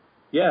gig?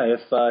 Yeah,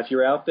 if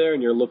you're out there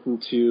and you're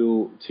looking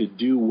to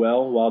do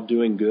well while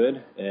doing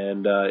good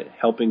and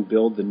helping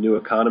build the new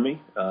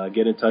economy,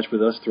 get in touch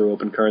with us through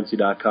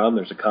opencurrency.com.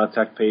 There's a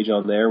contact page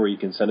on there where you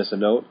can send us a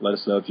note. Let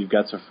us know if you've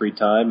got some free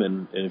time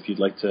and if you'd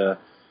like to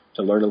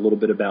learn a little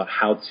bit about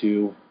how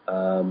to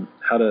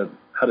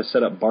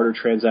set up barter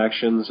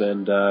transactions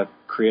and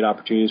create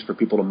opportunities for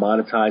people to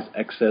monetize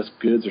excess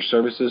goods or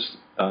services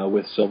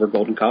with silver,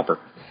 gold, and copper.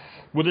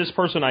 Would this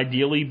person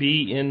ideally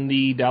be in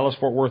the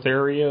Dallas-Fort Worth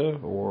area,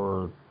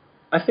 or?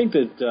 I think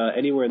that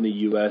anywhere in the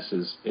U.S.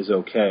 is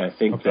okay. I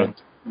think that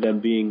them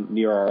being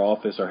near our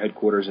office, our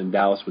headquarters in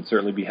Dallas, would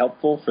certainly be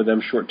helpful for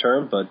them short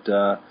term. But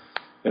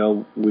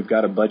we've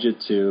got a budget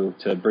to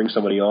bring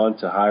somebody on,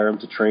 to hire them,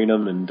 to train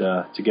them, and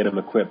to get them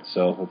equipped.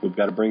 So if we've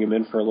got to bring them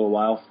in for a little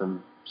while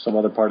from some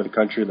other part of the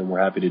country, then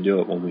we're happy to do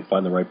it when we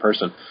find the right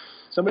person.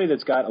 Somebody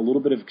that's got a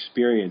little bit of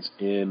experience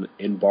in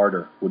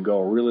barter would go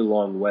a really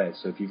long way.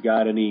 So if you've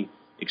got any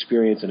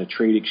experience in a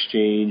trade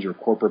exchange or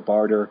corporate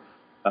barter.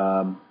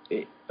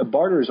 A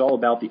barter is all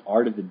about the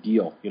art of the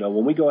deal. You know,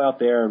 when we go out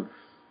there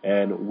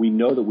and we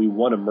know that we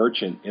want a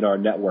merchant in our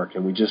network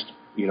and we just,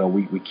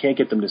 we can't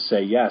get them to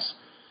say yes,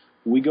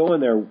 we go in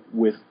there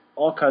with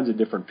all kinds of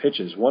different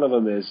pitches. One of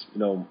them is,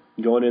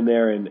 going in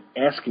there and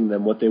asking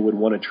them what they would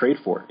want to trade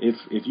for.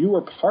 If you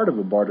were part of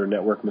a barter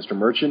network, Mr.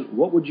 Merchant,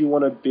 what would you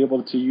want to be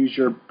able to use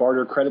your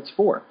barter credits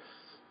for?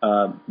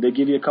 They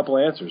give you a couple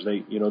of answers.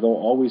 They'll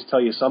always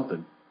tell you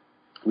something.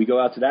 We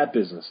go out to that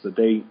business that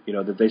they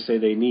say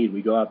they need.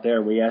 We go out there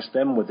and we ask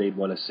them what they'd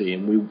want to see,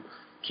 and we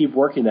keep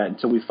working that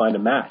until we find a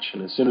match.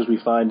 And as soon as we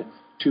find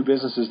two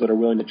businesses that are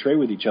willing to trade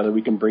with each other,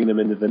 we can bring them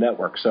into the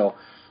network. So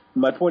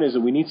my point is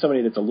that we need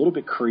somebody that's a little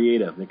bit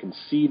creative, that can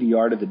see the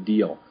art of the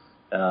deal.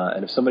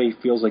 And if somebody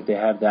feels like they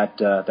have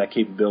that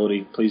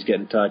capability, please get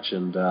in touch,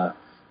 and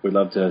we'd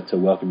love to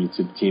welcome you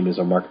to the team as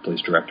our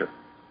marketplace director.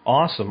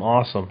 Awesome.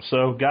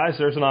 So, guys,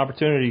 there's an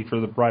opportunity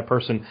for the right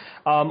person.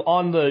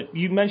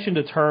 You mentioned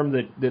a term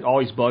that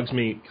always bugs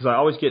me, because I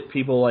always get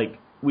people like,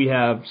 we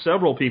have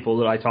several people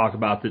that I talk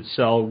about that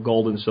sell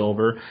gold and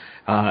silver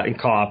and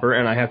copper,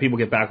 and I have people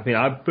get back with me.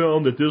 I've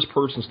found that this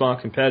person's not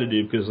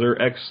competitive because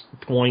they're X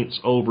points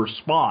over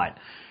spot.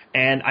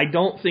 And I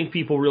don't think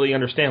people really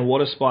understand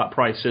what a spot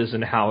price is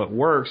and how it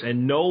works,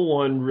 and no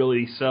one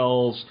really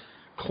sells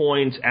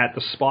coins at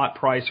the spot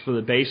price for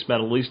the base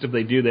metal. At least if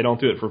they do, they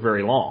don't do it for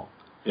very long.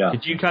 Yeah.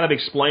 Could you kind of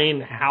explain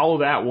how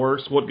that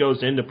works, what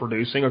goes into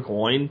producing a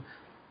coin?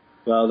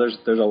 Well, there's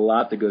a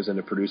lot that goes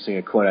into producing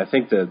a coin. I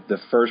think the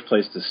first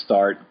place to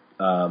start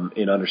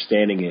in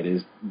understanding it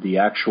is the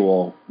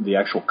actual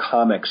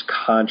COMEX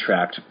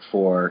contract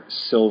for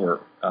silver.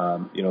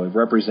 It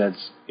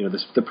represents,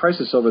 the price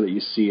of silver that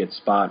you see at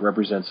spot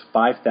represents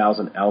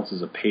 5,000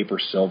 ounces of paper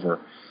silver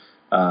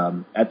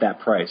at that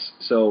price.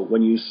 So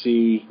when you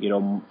see,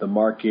 the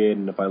market,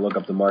 and if I look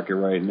up the market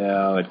right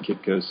now at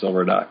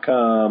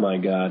kitcosilver.com, I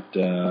got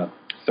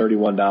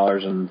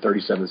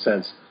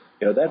 $31.37.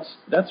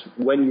 That's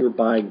when you're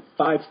buying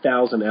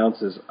 5,000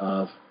 ounces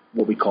of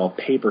what we call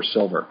paper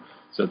silver.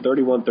 So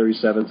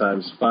 31.37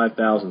 times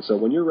 5,000. So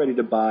when you're ready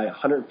to buy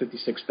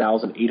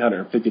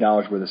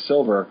 $156,850 worth of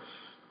silver,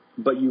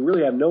 but you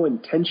really have no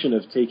intention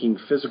of taking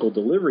physical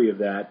delivery of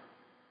that,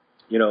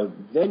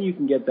 then you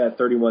can get that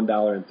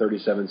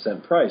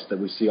 $31.37 price that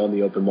we see on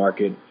the open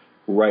market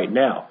right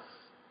now.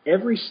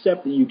 Every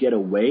step that you get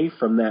away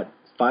from that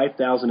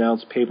 5,000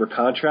 ounce paper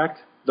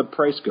contract, the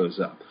price goes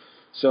up.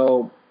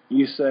 So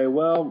you say,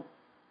 well,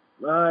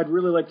 I'd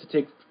really like to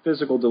take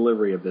physical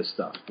delivery of this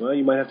stuff. Well,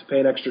 you might have to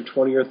pay an extra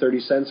 20 or 30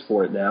 cents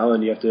for it now,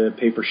 and you have to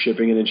pay for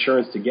shipping and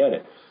insurance to get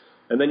it.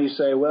 And then you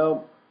say,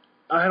 well,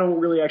 I don't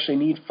really actually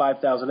need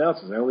 5,000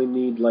 ounces. I only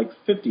need like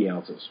 50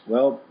 ounces.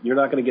 Well, you're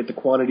not going to get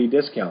the quantity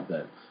discount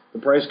then. The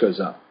price goes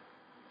up.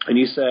 And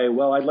you say,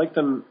 well, I'd like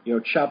them,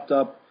 chopped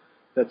up,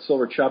 that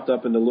silver chopped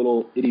up into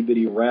little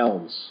itty-bitty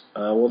rounds.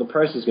 Well, the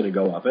price is going to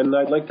go up. And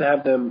I'd like to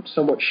have them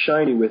somewhat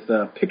shiny with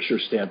a picture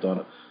stamped on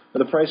them.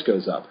 And the price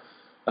goes up.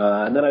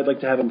 And then I'd like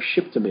to have them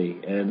shipped to me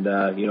and,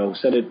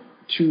 send it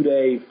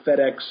 2-day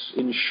FedEx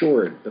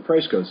insured, the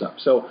price goes up.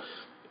 So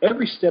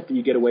every step that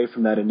you get away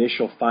from that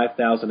initial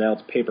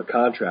 5,000-ounce paper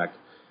contract,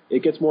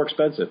 it gets more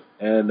expensive.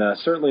 And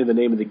certainly the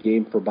name of the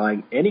game for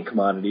buying any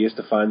commodity is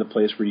to find the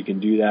place where you can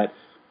do that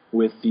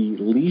with the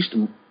least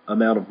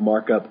amount of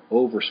markup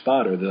over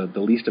spot, or the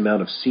least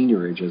amount of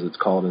seniorage, as it's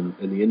called in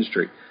the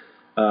industry.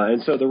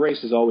 And so the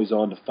race is always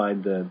on to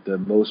find the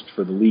most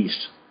for the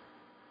least.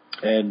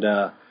 And,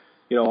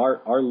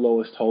 our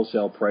lowest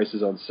wholesale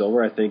prices on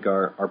silver, I think,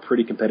 are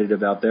pretty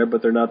competitive out there,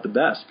 but they're not the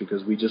best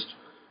because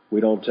we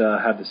don't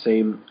have the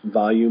same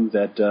volume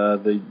that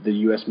the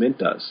U.S. Mint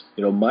does.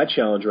 My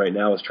challenge right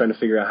now is trying to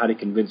figure out how to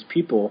convince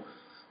people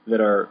that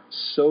are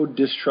so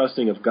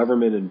distrusting of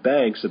government and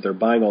banks that they're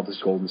buying all this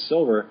gold and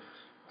silver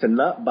to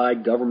not buy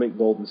government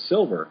gold and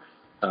silver,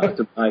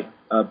 to buy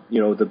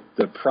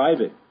the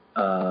private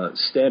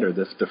standard,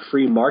 the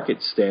free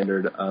market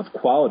standard of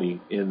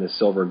quality in the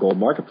silver and gold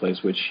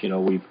marketplace, which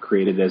we've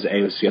created as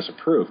AOCS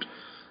approved.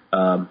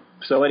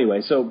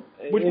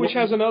 Which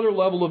has another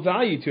level of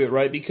value to it,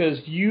 right? Because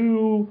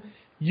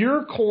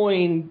your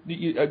coin,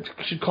 I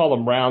should call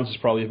them rounds is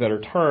probably a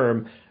better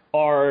term,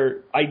 are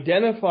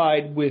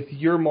identified with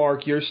your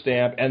mark, your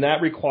stamp, and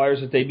that requires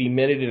that they be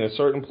minted in a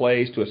certain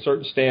place to a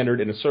certain standard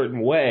in a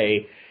certain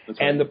way. That's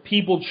right. And the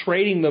people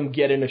trading them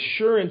get an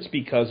assurance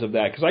because of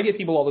that. Because I get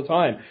people all the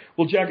time,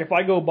 well, Jack, if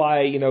I go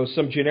buy,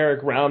 some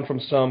generic round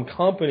from some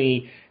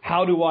company,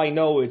 how do I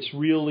know it's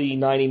really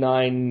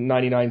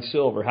 99.99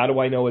 silver? How do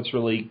I know it's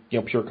really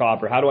pure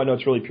copper? How do I know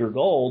it's really pure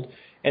gold?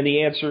 And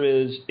the answer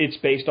is it's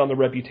based on the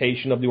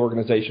reputation of the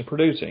organization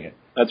producing it.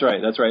 That's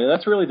right. And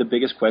that's really the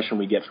biggest question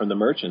we get from the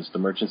merchants. The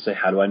merchants say,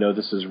 how do I know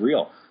this is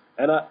real?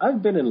 And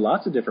I've been in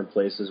lots of different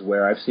places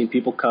where I've seen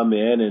people come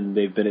in and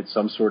they've been at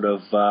some sort of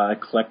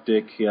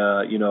eclectic,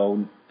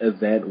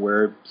 event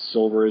where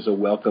silver is a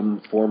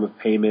welcome form of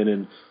payment,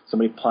 and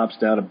somebody plops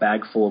down a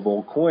bag full of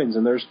old coins,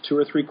 and there's 2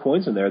 or 3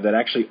 coins in there that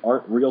actually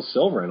aren't real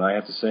silver. And I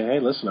have to say, hey,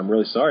 listen, I'm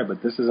really sorry,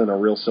 but this isn't a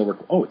real silver.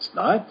 Oh, it's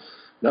not?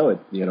 No,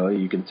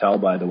 you can tell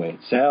by the way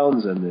it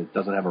sounds, and it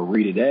doesn't have a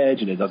reeded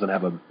edge, and it doesn't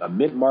have a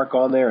mint mark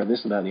on there, and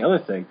this and that and the other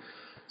thing.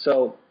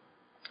 So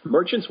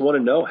merchants want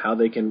to know how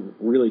they can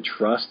really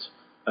trust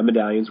a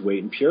medallion's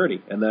weight and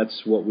purity, and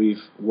that's what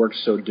we've worked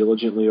so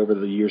diligently over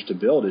the years to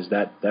build, is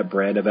that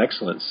brand of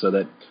excellence, so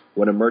that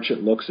when a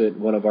merchant looks at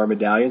one of our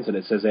medallions and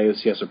it says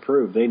AOCS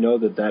approved, they know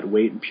that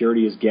weight and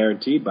purity is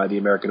guaranteed by the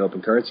American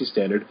Open Currency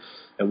Standard,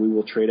 and we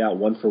will trade out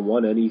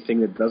 1-for-1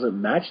 anything that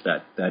doesn't match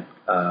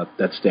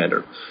that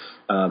standard.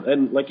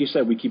 And like you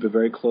said, we keep a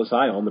very close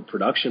eye on the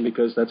production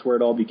because that's where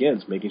it all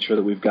begins, making sure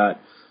that we've got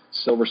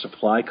silver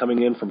supply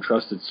coming in from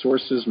trusted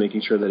sources,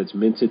 making sure that it's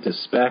minted to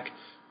spec.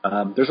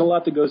 There's a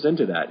lot that goes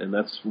into that, and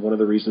that's one of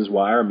the reasons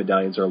why our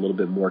medallions are a little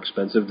bit more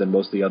expensive than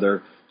most of the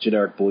other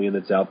generic bullion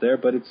that's out there,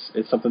 but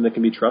it's something that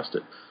can be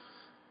trusted.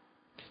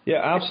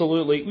 Yeah,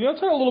 absolutely.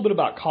 Let's talk a little bit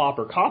about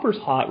copper. Copper's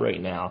hot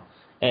right now.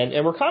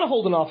 And we're kind of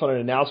holding off on an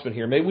announcement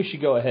here. Maybe we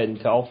should go ahead and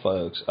tell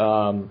folks.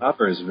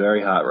 Copper is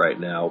very hot right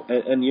now.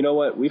 And you know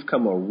what? We've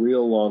come a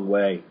real long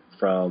way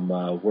from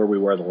where we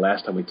were the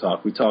last time we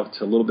talked. We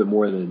talked a little bit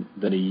more than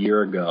a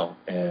year ago,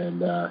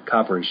 and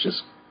copper has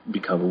just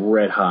become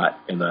red hot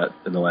in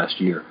the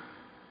last year.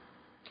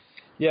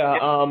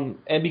 Yeah,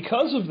 and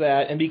because of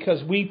that, and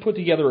because we put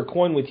together a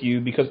coin with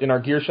you, because in our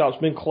gear shop's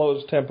been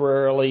closed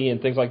temporarily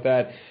and things like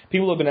that,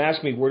 people have been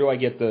asking me, where do I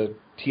get the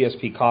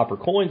TSP copper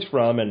coins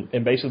from?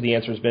 And basically the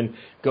answer has been,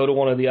 go to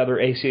one of the other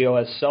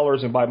ACOS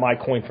sellers and buy my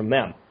coin from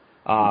them,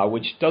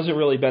 which doesn't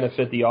really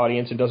benefit the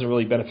audience. It doesn't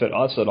really benefit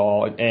us at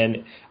all.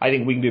 And I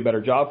think we can do a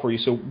better job for you.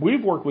 So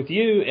we've worked with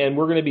you, and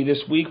we're going to be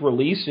this week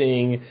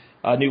releasing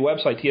a new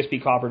website,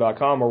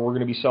 tspcopper.com, where we're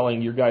going to be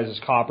selling your guys'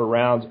 copper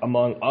rounds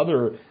among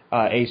other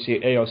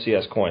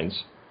AOCS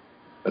coins.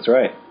 That's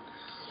right.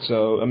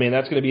 So, I mean,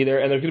 that's going to be there.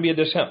 And there's going to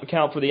be a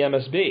discount for the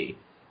MSB.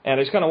 And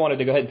I just kind of wanted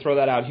to go ahead and throw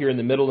that out here in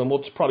the middle, and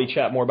we'll probably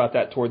chat more about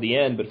that toward the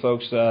end. But,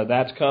 folks,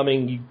 that's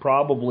coming. You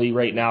probably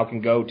right now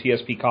can go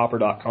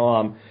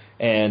tspcopper.com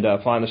and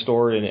find the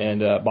store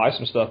and buy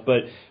some stuff.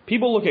 But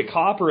people look at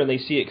copper and they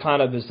see it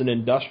kind of as an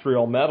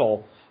industrial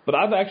metal. But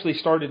I've actually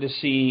started to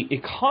see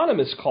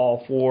economists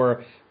call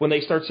for, when they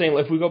start saying,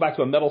 if we go back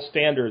to a metal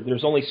standard,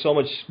 there's only so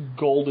much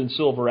gold and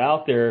silver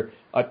out there,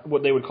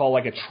 what they would call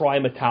like a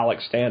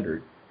trimetallic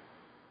standard.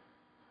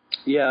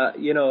 Yeah,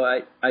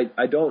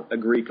 I don't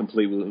agree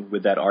completely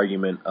with that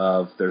argument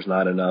of there's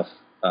not enough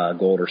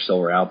gold or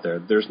silver out there.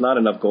 There's not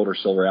enough gold or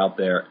silver out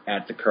there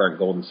at the current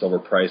gold and silver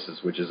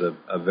prices, which is a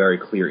very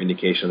clear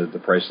indication that the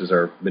prices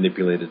are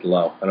manipulated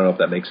low. I don't know if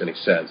that makes any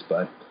sense,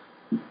 but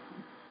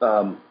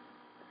I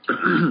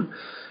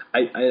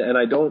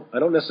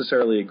don't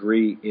necessarily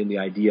agree in the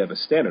idea of a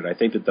standard. I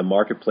think that the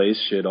marketplace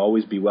should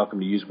always be welcome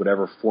to use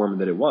whatever form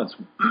that it wants.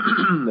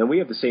 And we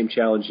have the same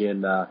challenge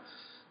in the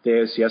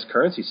AOCS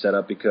currency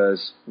setup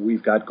because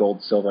we've got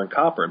gold, silver, and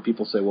copper. And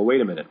people say, well,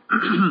 wait a minute.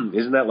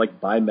 Isn't that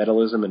like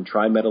bimetallism and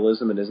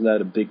trimetallism? And isn't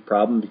that a big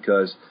problem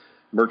because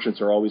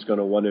merchants are always going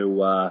to want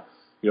to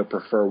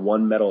prefer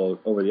one metal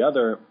over the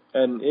other,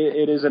 and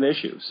it is an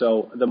issue.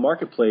 So the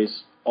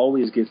marketplace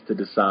always gets to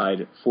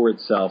decide for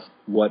itself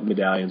what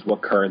medallions,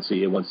 what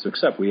currency it wants to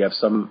accept. We have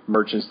some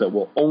merchants that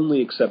will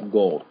only accept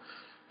gold,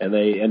 and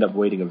they end up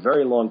waiting a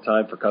very long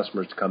time for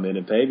customers to come in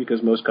and pay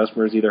because most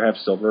customers either have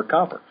silver or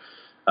copper.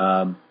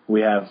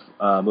 We have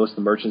most of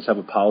the merchants have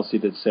a policy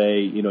that say,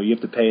 you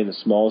have to pay in the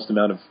smallest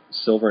amount of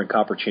silver and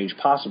copper change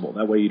possible.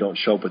 That way you don't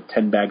show up with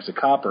 10 bags of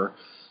copper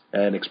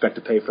and expect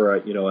to pay for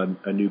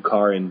a new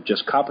car in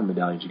just copper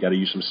medallions. You got to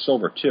use some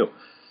silver too.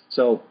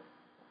 So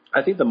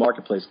I think the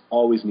marketplace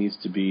always needs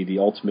to be the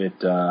ultimate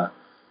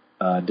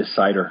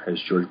decider,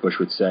 as George Bush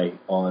would say,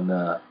 on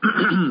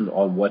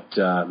on what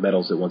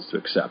metals it wants to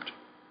accept.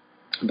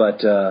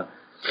 But I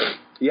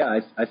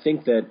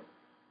think that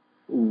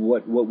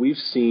what we've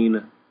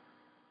seen.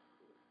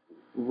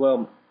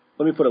 Well,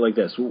 let me put it like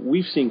this.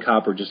 We've seen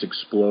copper just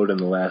explode in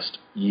the last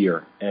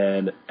year.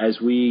 And as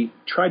we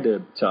tried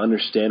to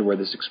understand where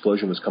this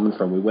explosion was coming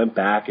from, we went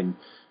back and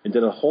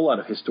did a whole lot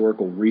of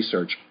historical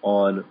research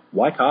on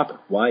why copper?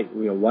 Why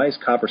is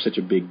copper such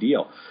a big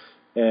deal?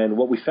 And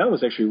what we found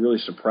was actually really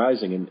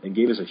surprising and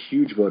gave us a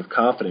huge vote of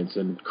confidence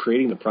in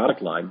creating the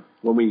product line.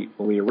 When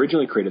we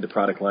originally created the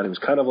product line, it was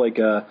kind of like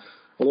a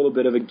little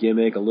bit of a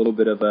gimmick, a little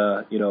bit of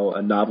a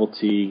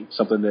novelty,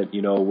 something that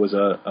was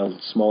a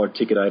smaller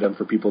ticket item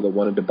for people that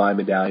wanted to buy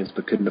medallions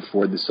but couldn't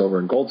afford the silver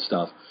and gold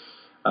stuff.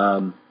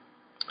 And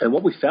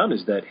what we found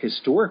is that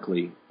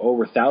historically,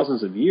 over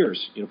thousands of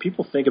years,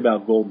 people think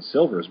about gold and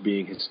silver as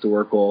being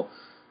historical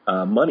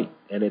money,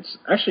 and it's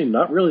actually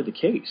not really the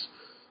case.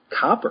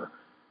 Copper,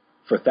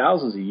 for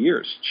thousands of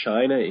years,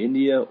 China,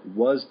 India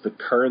was the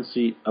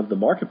currency of the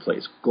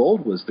marketplace.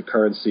 Gold was the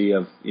currency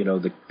of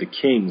the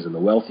kings and the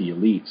wealthy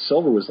elite.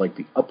 Silver was like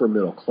the upper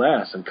middle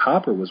class, and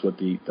copper was what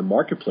the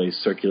marketplace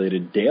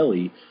circulated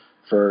daily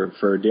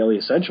for daily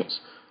essentials.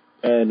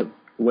 And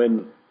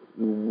when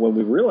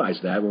we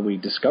realized that, when we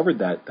discovered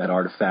that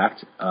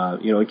artifact,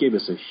 it gave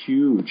us a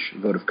huge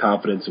vote of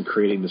confidence in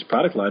creating this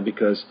product line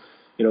because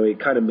it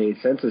kind of made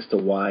sense as to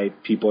why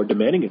people are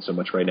demanding it so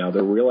much right now.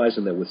 They're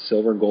realizing that with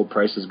silver and gold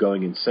prices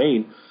going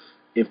insane,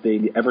 if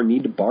they ever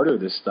need to barter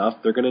this stuff,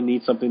 they're going to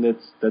need something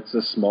that's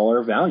a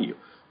smaller value.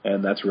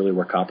 And that's really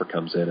where copper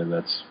comes in, and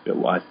that's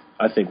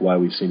I think why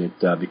we've seen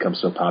it become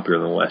so popular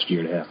in the last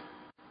year and a half.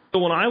 So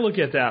when I look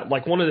at that,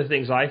 like one of the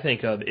things I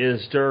think of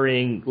is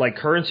during like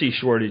currency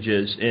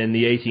shortages in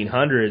the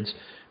 1800s,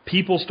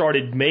 people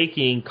started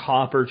making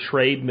copper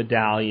trade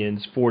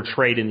medallions for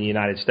trade in the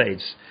United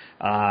States.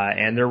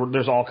 And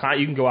there's all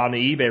kind. You can go out on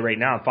eBay right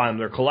now and find them.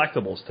 They're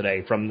collectibles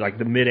today from like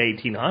the mid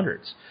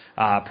 1800s,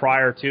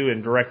 prior to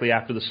and directly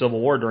after the Civil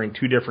War, during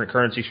two different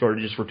currency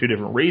shortages for two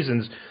different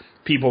reasons.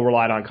 People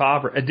relied on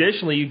copper.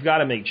 Additionally, you've got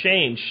to make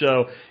change.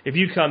 So if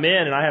you come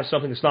in and I have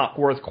something that's not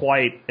worth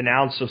quite an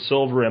ounce of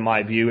silver in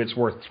my view, it's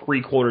worth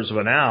 3/4 of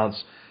an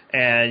ounce,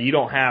 and you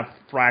don't have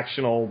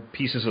fractional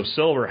pieces of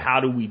silver, how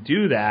do we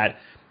do that?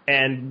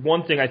 And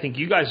one thing I think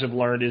you guys have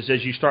learned is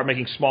as you start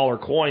making smaller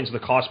coins, the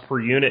cost per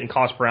unit and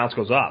cost per ounce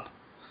goes up.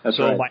 That's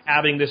so right. By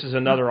having this as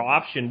another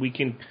option, we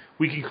can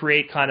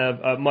create kind of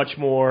a much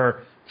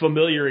more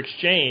familiar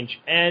exchange.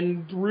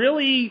 And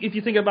really, if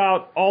you think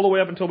about all the way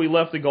up until we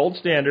left the gold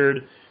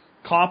standard,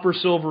 copper,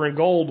 silver, and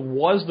gold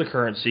was the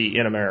currency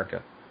in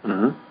America.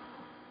 Mm-hmm.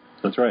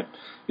 That's right.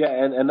 Yeah,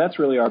 and that's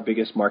really our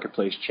biggest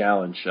marketplace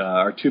challenge.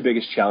 Our two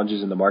biggest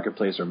challenges in the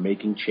marketplace are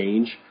making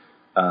change,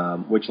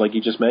 which, like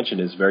you just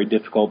mentioned, is very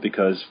difficult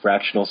because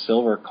fractional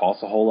silver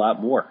costs a whole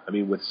lot more. I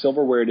mean, with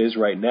silver where it is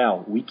right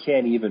now, we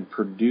can't even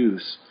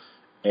produce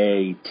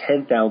a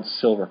 10th ounce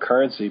silver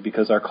currency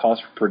because our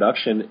cost for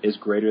production is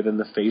greater than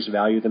the face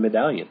value of the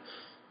medallion.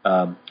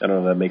 I don't know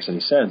if that makes any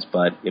sense,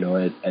 but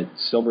at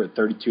silver at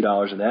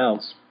 $32 an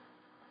ounce,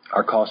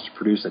 our cost to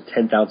produce a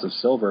 10th ounce of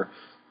silver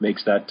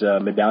makes that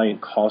medallion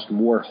cost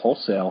more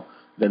wholesale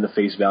than the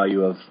face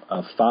value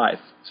of 5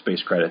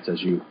 space credits,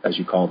 as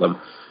you call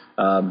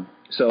them.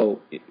 So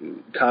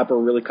copper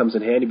really comes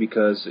in handy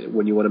because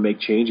when you want to make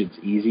change, it's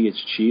easy,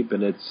 it's cheap,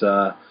 and it's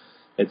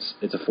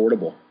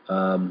affordable.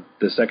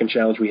 The second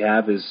challenge we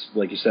have is,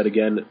 like you said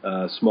again,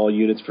 small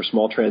units for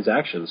small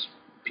transactions.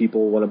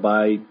 People want to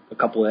buy a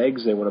couple of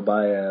eggs, they want to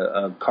buy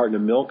a carton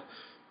of milk.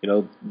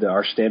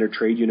 Our standard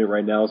trade unit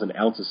right now is an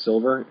ounce of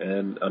silver,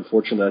 and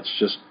unfortunately, that's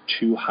just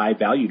too high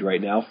valued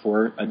right now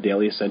for a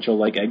daily essential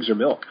like eggs or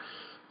milk.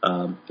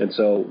 And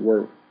so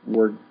we're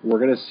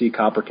going to see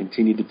copper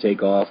continue to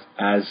take off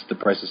as the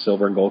price of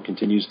silver and gold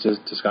continues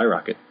to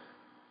skyrocket.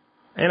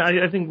 And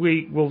I think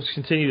we will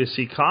continue to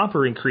see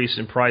copper increase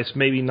in price,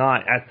 maybe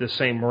not at the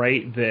same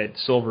rate that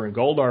silver and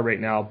gold are right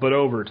now, but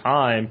over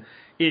time,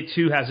 it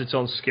too has its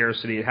own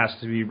scarcity. It has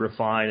to be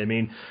refined. I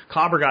mean,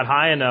 copper got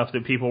high enough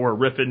that people were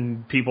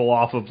ripping people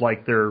off of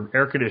like their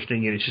air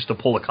conditioning units just to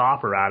pull the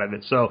copper out of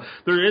it. So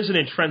there is an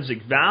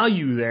intrinsic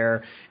value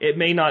there. It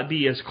may not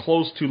be as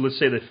close to, let's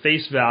say, the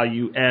face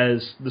value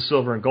as the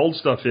silver and gold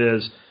stuff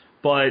is,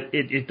 but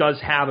it does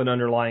have an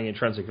underlying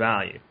intrinsic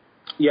value.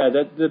 Yeah,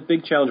 the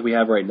big challenge we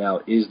have right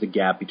now is the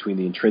gap between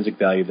the intrinsic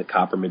value of the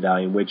copper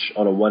medallion, which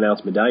on a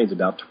 1-ounce medallion is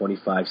about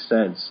 25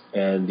 cents,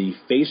 and the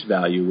face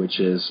value, which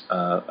is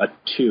a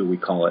 2, we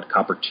call it,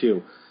 copper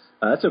 2.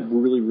 That's a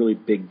really, really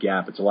big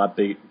gap. It's a lot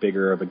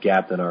bigger of a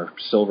gap than our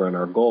silver and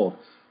our gold.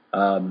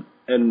 And,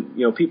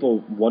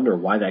 people wonder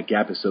why that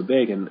gap is so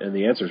big, and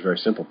the answer is very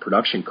simple: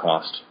 production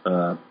cost.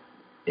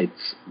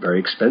 It's very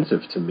expensive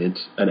to mint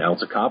an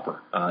ounce of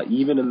copper.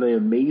 Even in the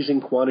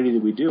amazing quantity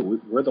that we do,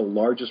 we're the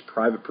largest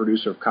private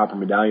producer of copper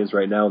medallions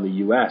right now in the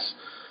U.S.,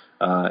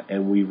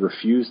 and we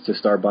refuse to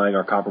start buying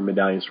our copper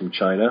medallions from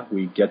China.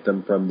 We get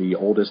them from the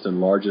oldest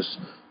and largest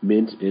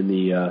mint in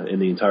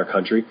the entire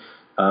country.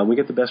 We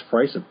get the best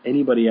price of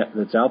anybody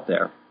that's out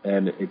there,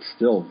 and it's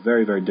still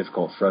very, very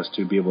difficult for us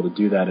to be able to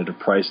do that at a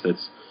price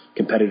that's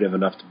competitive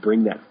enough to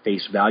bring that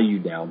face value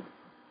down.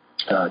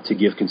 To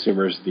give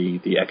consumers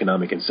the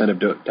economic incentive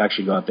to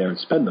actually go out there and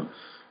spend them.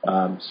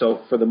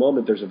 So for the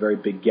moment, there's a very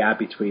big gap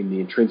between the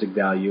intrinsic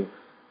value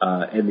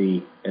and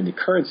the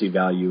currency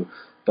value.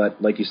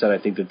 But like you said, I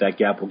think that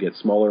gap will get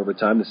smaller over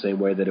time, the same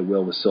way that it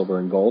will with silver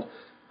and gold.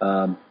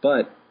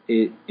 But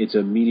it's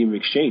a medium of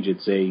exchange.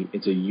 It's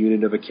a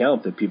unit of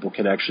account that people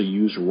can actually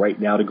use right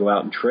now to go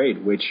out and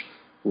trade, which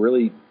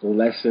really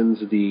lessens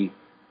the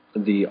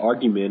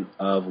argument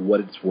of what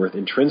it's worth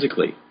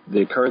intrinsically.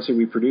 The currency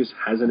we produce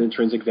has an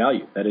intrinsic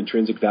value. That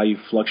intrinsic value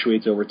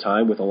fluctuates over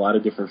time with a lot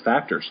of different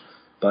factors.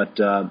 But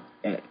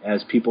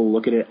as people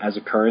look at it as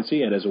a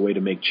currency and as a way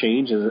to make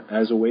change and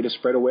as a way to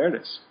spread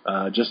awareness,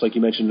 just like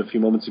you mentioned a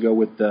few moments ago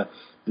with the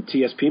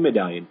TSP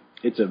medallion,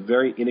 it's a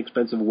very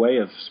inexpensive way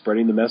of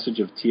spreading the message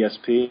of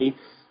TSP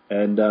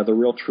and the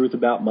real truth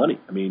about money.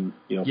 I mean,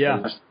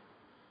 Yeah.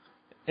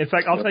 In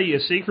fact, I'll tell you a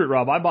secret,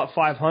 Rob. I bought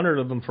 500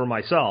 of them for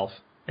myself,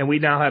 and we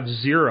now have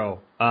 0.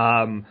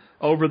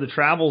 Over the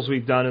travels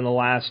we've done in the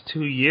last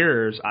 2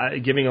 years,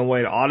 giving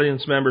away to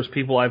audience members,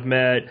 people I've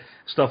met,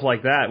 stuff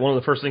like that. One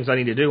of the first things I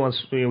need to do once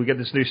we get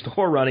this new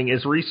store running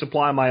is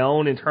resupply my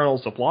own internal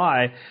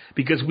supply,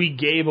 because we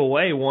gave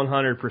away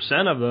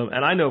 100% of them,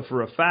 and I know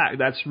for a fact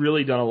that's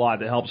really done a lot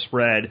to help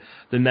spread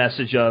the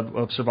message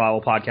of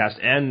Survival Podcast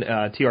and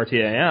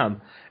TRTAM.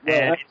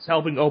 And it's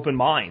helping open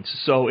minds.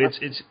 So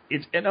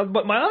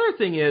but my other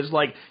thing is,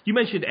 like, you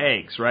mentioned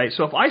eggs, right?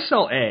 So if I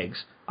sell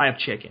eggs, I have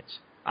chickens.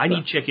 I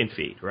need chicken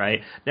feed, right?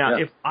 Now,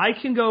 if I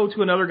can go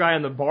to another guy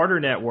on the barter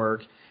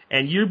network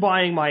and you're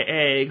buying my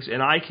eggs,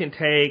 and I can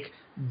take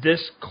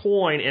this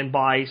coin and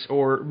buy,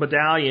 or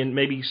medallion,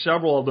 maybe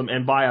several of them,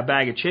 and buy a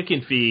bag of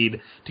chicken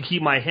feed to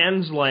keep my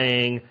hens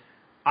laying,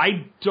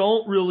 I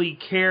don't really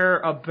care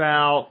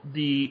about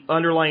the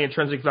underlying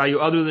intrinsic value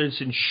other than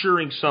it's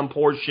ensuring some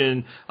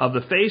portion of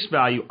the face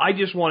value. I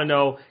just want to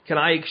know, can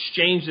I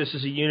exchange this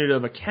as a unit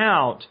of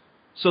account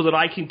so that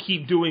I can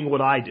keep doing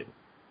what I do?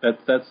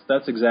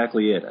 That's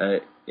exactly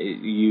it.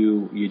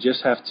 You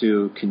just have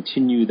to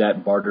continue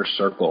that barter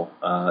circle.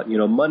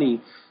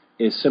 Money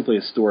is simply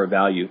a store of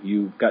value.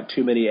 You've got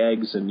too many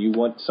eggs and you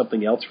want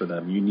something else for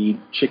them. You need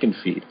chicken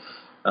feed.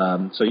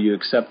 So you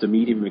accept a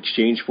medium of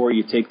exchange for it,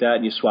 you take that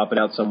and you swap it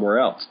out somewhere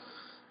else.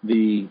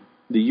 The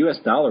U.S.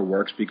 dollar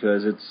works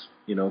because it's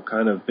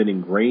kind of been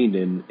ingrained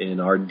in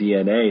our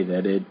DNA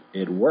that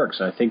it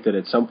works. I think that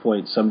at some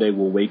point, someday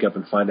we'll wake up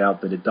and find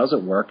out that it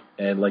doesn't work.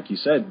 And like you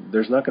said,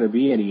 there's not going to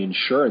be any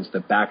insurance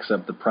that backs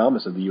up the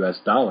promise of the U.S.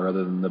 dollar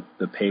other than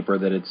the paper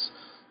that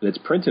it's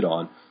printed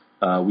on.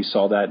 We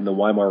saw that in the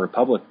Weimar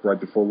Republic right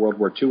before World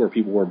War II, where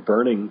people were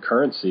burning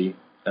currency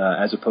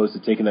as opposed to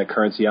taking that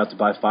currency out to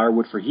buy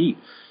firewood for heat.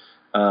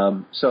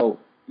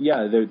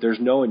 There's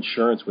no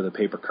insurance with a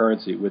paper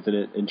currency. With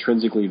an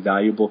intrinsically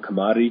valuable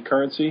commodity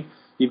currency,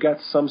 you've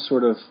got some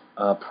sort of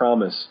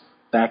promise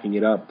backing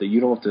it up that you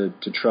don't have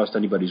to trust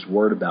anybody's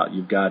word about.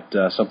 You've got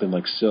something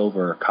like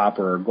silver or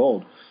copper or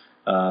gold.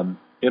 A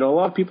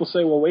lot of people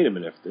say, well, wait a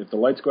minute, if the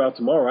lights go out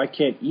tomorrow, I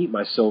can't eat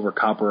my silver,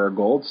 copper, or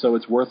gold, so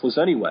it's worthless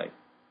anyway.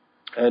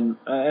 And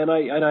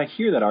I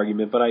hear that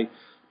argument, but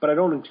I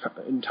don't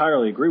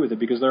entirely agree with it,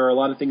 because there are a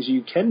lot of things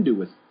you can do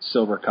with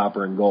silver,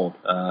 copper, and gold.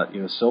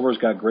 Silver's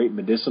got great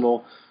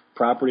medicinal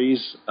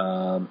properties.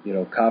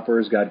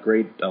 Copper's got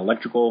great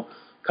electrical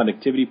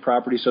conductivity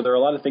properties. So there are a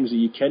lot of things that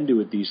you can do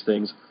with these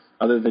things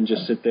other than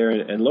just sit there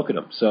and look at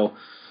them. So,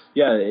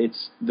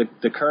 it's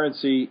the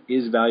currency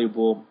is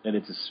valuable, and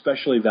it's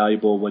especially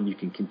valuable when you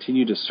can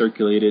continue to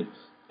circulate it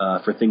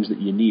for things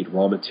that you need,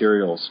 raw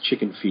materials,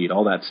 chicken feed,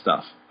 all that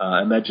stuff.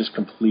 And that just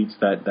completes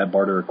that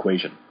barter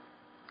equation.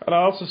 But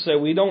I also say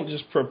we don't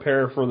just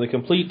prepare for the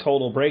complete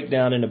total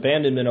breakdown and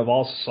abandonment of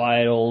all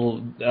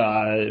societal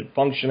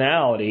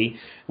functionality.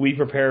 We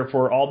prepare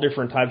for all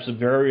different types of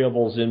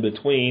variables in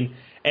between.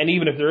 And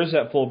even if there is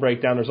that full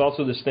breakdown, there's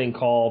also this thing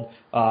called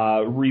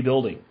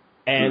rebuilding.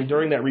 And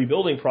during that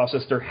rebuilding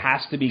process, there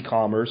has to be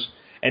commerce.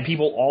 And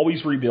people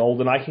always rebuild.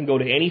 And I can go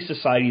to any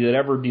society that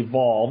ever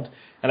devolved,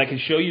 and I can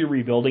show you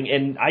rebuilding.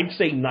 And I'd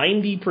say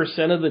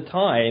 90% of the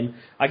time,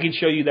 I can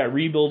show you that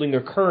rebuilding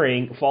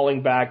occurring,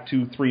 falling back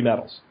to 3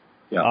 metals.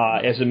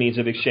 as a means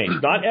of exchange.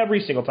 Not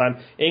every single time.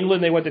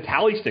 England, they went to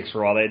tally sticks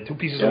for all. They had two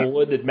pieces of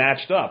wood that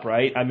matched up,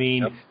 right? I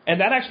mean, and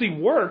that actually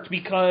worked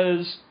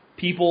because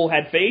people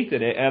had faith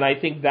in it, and I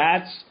think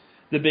that's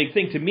the big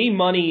thing. To me,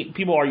 money,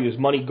 people argue, is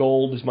money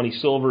gold, is money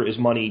silver, is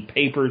money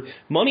paper?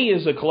 Money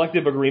is a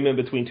collective agreement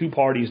between two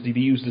parties to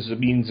be used as a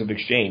means of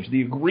exchange.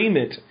 The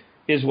agreement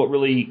is what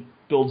really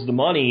builds the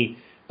money,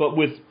 but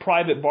with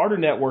private barter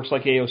networks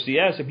like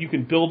AOCS, if you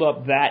can build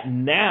up that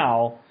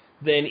now,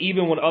 then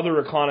even when other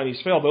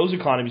economies fail, those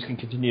economies can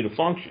continue to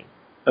function.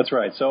 That's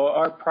right. So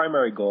our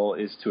primary goal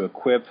is to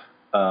equip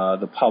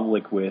the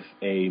public with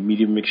a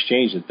medium of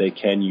exchange that they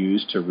can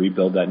use to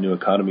rebuild that new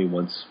economy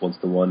once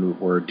the one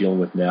we're dealing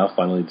with now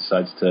finally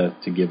decides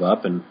to give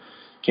up and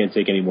can't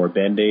take any more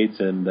Band-Aids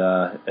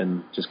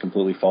and just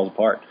completely falls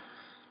apart.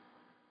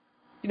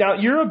 Now,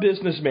 you're a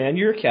businessman.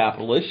 You're a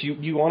capitalist.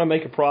 You want to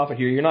make a profit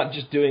here. You're not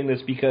just doing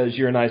this because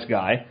you're a nice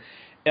guy.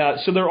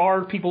 So there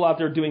are people out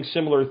there doing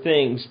similar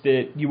things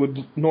that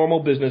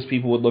normal business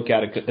people would look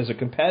at it as a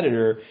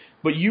competitor,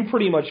 but you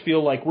pretty much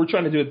feel like we're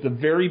trying to do it the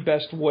very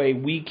best way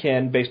we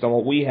can based on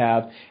what we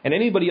have, and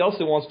anybody else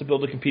that wants to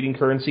build a competing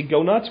currency,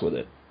 go nuts with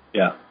it.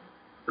 Yeah.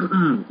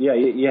 Yeah,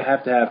 you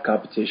have to have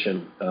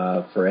competition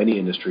for any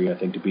industry, I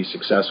think, to be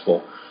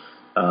successful.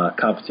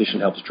 Competition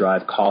helps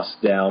drive costs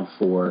down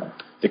for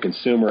the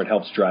consumer. It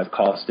helps drive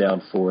costs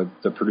down for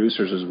the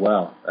producers as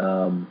well.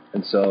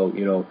 And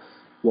so,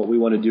 what we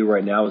want to do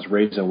right now is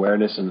raise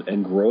awareness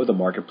and grow the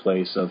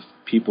marketplace of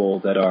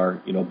people that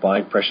are,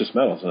 buying precious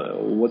metals.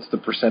 What's the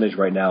percentage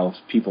right now of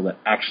people that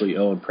actually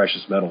own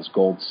precious metals,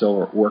 gold,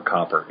 silver, or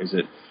copper? Is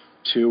it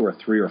 2 or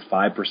 3 or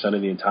 5%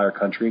 of the entire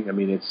country? I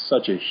mean, it's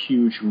such a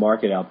huge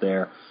market out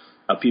there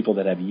of people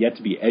that have yet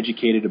to be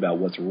educated about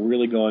what's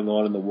really going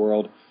on in the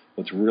world,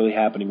 what's really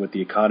happening with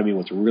the economy,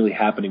 what's really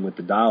happening with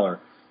the dollar.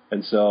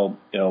 And so,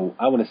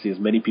 I want to see as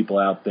many people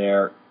out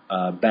there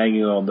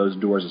banging on those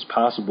doors as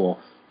possible,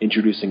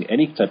 introducing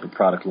any type of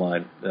product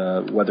line,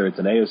 whether it's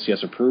an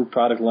AOCS-approved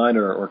product line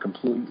or a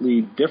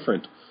completely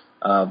different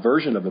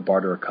version of a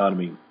barter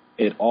economy.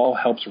 It all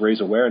helps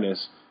raise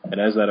awareness, and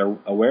as that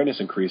awareness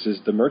increases,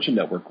 the merchant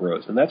network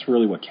grows, and that's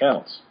really what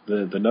counts.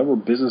 The number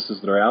of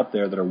businesses that are out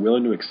there that are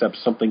willing to accept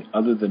something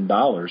other than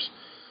dollars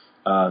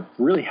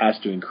really has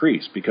to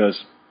increase,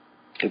 because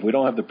if we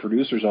don't have the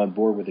producers on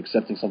board with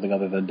accepting something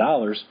other than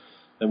dollars,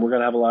 then we're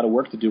going to have a lot of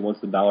work to do once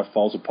the dollar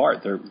falls apart.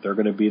 They're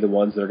going to be the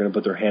ones that are going to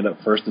put their hand up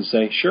first and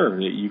say, sure,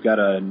 you got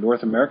a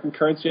North American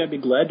currency? I'd be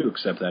glad to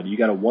accept that. You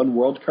got a one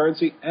world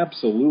currency?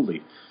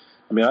 Absolutely.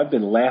 I mean, I've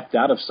been laughed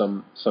out of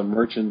some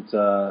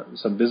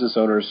business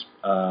owners'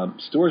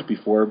 stores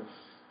before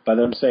by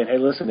them saying, hey,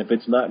 listen, if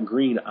it's not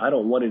green, I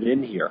don't want it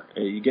in here.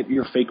 You get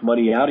your fake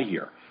money out of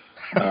here.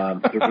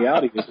 The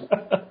reality is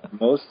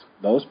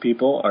most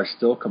people are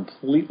still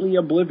completely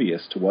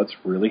oblivious to what's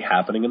really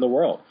happening in the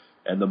world.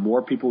 And the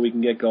more people we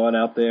can get going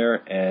out there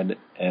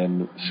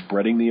and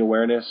spreading the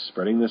awareness,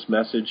 spreading this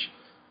message,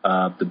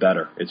 the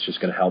better. It's just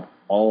going to help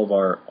all of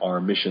our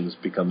missions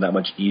become that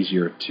much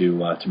easier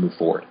to move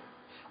forward.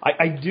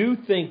 I do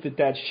think that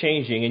that's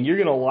changing, and you're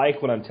going to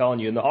like what I'm telling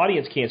you. And the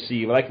audience can't see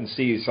you, but I can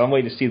see you, so I'm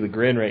waiting to see the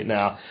grin right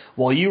now.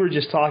 While you were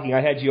just talking, I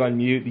had you on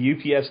mute.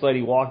 The UPS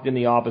lady walked in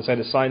the office, I had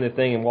to sign the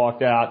thing and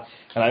walked out,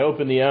 and I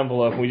opened the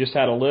envelope, and we just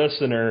had a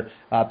listener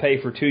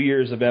pay for 2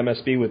 years of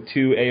MSB with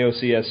 2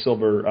 AOCS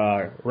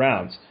silver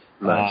rounds.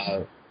 Nice.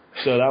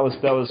 So that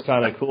was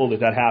kind of cool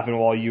that happened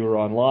while you were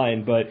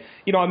online. But,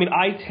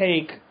 I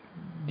take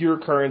your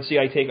currency,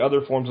 I take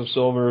other forms of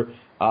silver.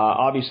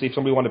 Obviously, if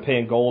somebody wanted to pay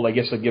in gold, I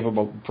guess I'd give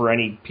them for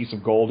any piece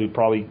of gold, you'd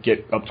probably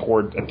get up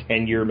toward a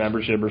 10-year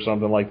membership or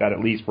something like that, at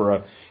least for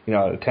a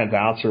 10th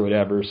ounce or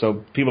whatever.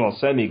 So people don't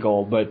send me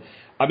gold, but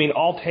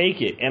I'll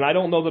take it. And I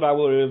don't know that I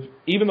would have,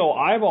 even though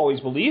I've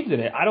always believed in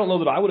it, I don't know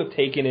that I would have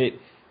taken it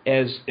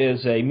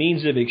as a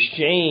means of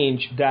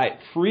exchange that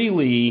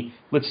freely,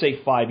 let's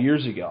say 5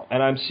 years ago.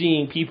 And I'm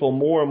seeing people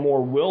more and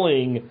more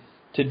willing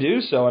to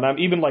do so. And I'm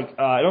even like,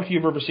 I don't know if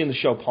you've ever seen the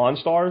show Pawn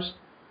Stars.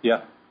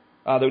 Yeah.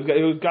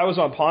 The guy was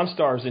on Pawn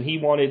Stars, and he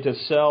wanted to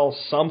sell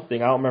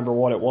something. I don't remember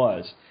what it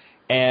was.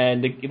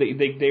 And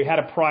they had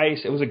a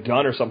price. It was a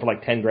gun or something,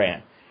 like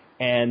 $10,000.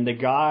 And the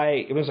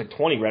guy, it was like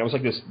 $20,000. It was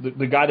like this.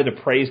 The guy that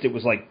appraised it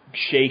was like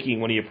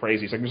shaking when he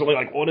appraised it. He's like, there's only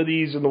like one of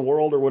these in the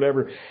world or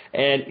whatever.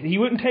 And he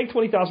wouldn't take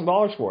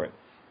 $20,000 for it.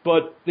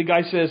 But the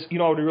guy says,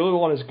 what I really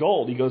want is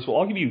gold. He goes,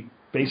 well, I'll give you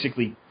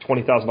basically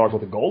 $20,000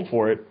 worth of gold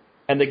for it.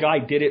 And the guy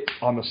did it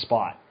on the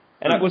spot.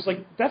 And I was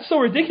like, that's so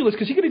ridiculous,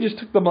 because he could have just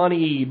took the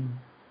money,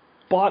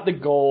 bought the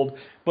gold,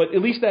 but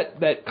at least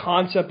that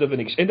concept of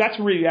and that's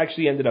what he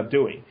actually ended up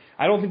doing.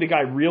 I don't think the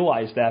guy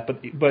realized that,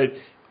 but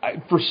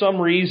for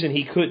some reason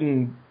he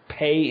couldn't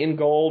pay in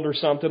gold or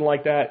something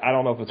like that. I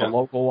don't know if it's a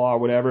local law or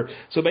whatever.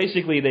 So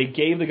basically they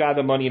gave the guy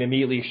the money and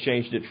immediately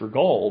exchanged it for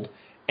gold.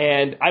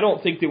 And I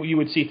don't think that you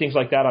would see things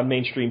like that on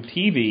mainstream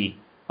TV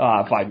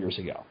 5 years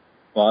ago.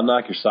 Well, I'll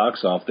knock your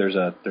socks off. There's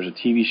a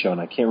TV show,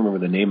 and I can't remember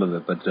the name of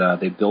it, but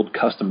they build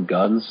custom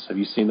guns. Have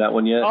you seen that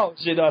one yet? Oh,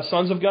 is it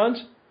Sons of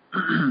Guns?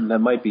 That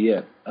might be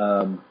it.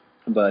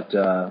 But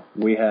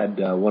we had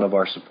one of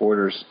our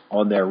supporters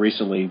on there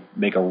recently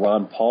make a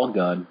Ron Paul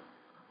gun,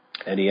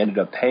 and he ended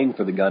up paying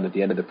for the gun at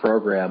the end of the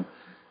program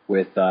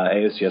with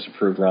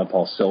AOCS-approved Ron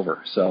Paul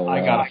silver. So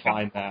I got to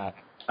find that.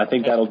 I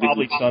think that'll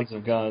probably be Sons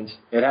of Guns.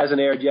 It hasn't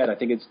aired yet. I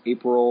think it's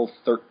April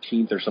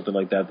 13th or something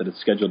like that it's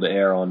scheduled to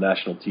air on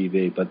national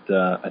TV. But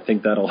I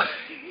think that'll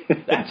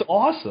That's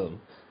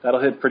awesome.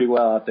 That'll hit pretty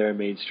well out there in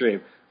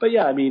mainstream. But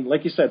yeah, I mean,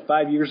 like you said,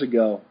 5 years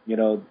ago, you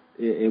know,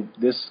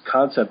 this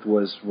concept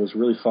was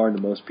really foreign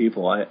to most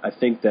people. I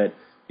think that,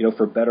 you know,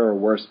 for better or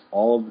worse,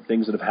 all of the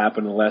things that have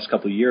happened in the last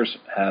couple of years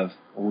have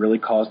really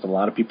caused a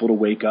lot of people to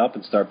wake up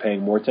and start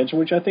paying more attention,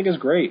 which I think is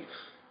great.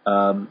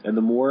 And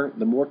the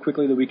more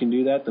quickly that we can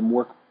do that,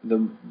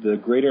 the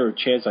greater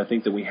chance I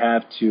think that we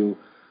have to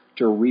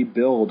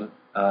rebuild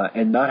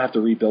and not have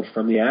to rebuild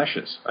from the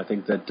ashes. I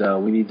think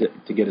that we need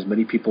to get as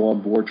many people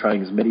on board,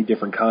 trying as many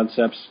different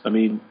concepts. I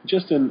mean,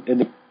 just in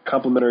the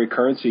complementary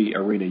currency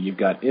arena, you've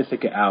got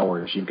Ithaca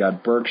Hours, you've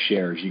got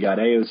Berkshires, you got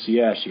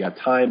AOCS, you got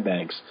time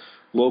banks,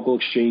 local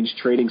exchange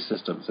trading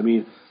systems. I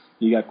mean,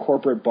 you got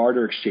corporate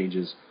barter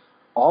exchanges.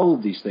 All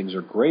of these things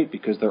are great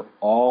because they're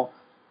all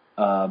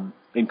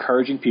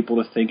encouraging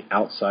people to think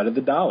outside of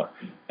the dollar.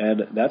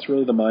 And that's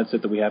really the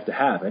mindset that we have to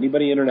have.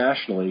 Anybody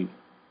internationally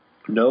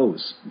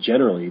knows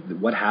generally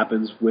what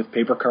happens with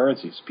paper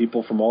currencies.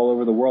 People from all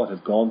over the world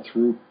have gone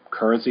through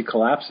currency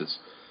collapses.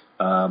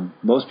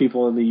 Most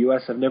people in the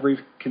U.S. have never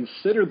even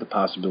considered the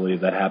possibility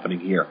of that happening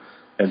here.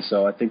 And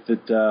so I think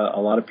that a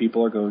lot of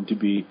people are going to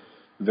be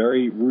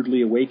very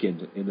rudely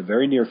awakened in the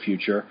very near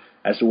future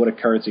as to what a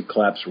currency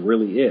collapse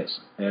really is.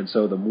 And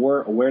so the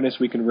more awareness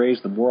we can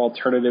raise, the more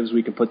alternatives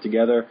we can put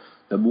together,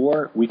 the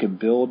more we can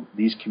build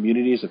these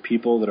communities of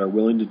people that are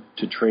willing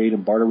to trade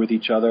and barter with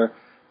each other,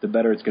 the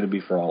better it's going to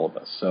be for all of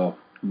us. So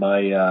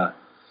my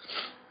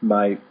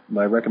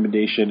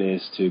recommendation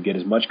is to get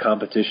as much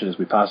competition as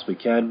we possibly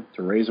can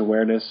to raise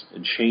awareness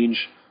and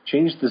change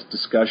this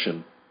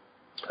discussion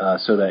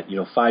so that, you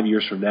know, 5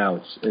 years from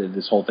now,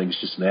 this whole thing is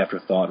just an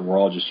afterthought and we're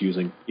all just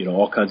using, you know,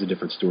 all kinds of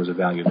different stores of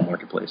value in the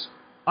marketplace.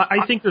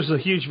 I think there's a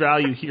huge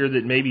value here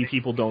that maybe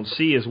people don't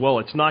see as well.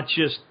 It's not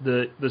just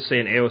the say,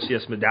 an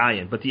AOCS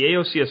medallion, but the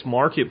AOCS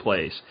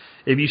marketplace.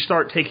 If you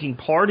start taking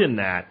part in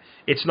that,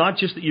 it's not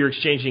just that you're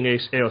exchanging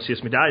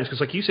AOCS medallions,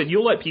 because like you said,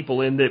 you'll let people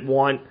in that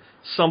want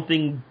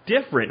something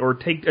different or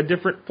take a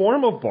different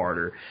form of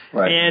barter.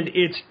 Right. And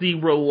it's the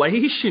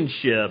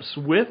relationships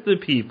with the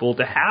people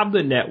to have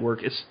the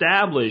network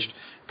established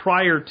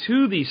prior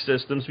to these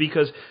systems,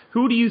 because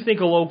who do you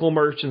think a local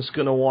merchant's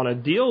going to want to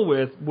deal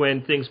with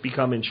when things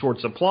become in short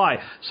supply?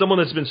 Someone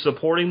that's been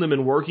supporting them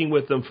and working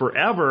with them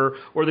forever,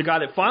 or the guy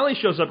that finally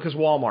shows up because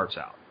Walmart's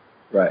out?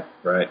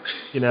 Right.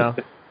 You know?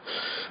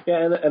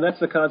 Yeah, and that's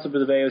the concept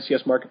of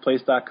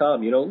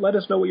AOCSmarketplace.com. You know, let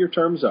us know what your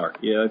terms are.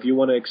 You know, if you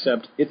want to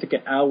accept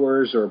Ithaca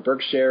Hours or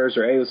Berkshires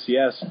or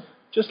AOCS,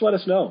 just let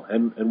us know,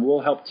 and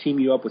we'll help team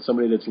you up with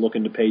somebody that's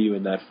looking to pay you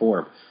in that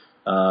form.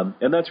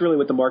 And that's really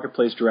what the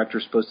marketplace director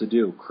is supposed to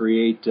do: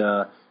 create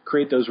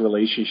those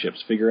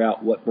relationships, figure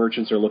out what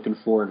merchants are looking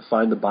for, and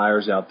find the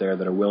buyers out there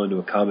that are willing to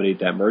accommodate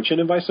that merchant,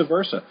 and vice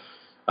versa.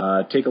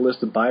 Take a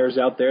list of buyers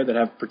out there that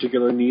have a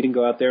particular need and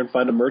go out there and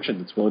find a merchant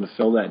that's willing to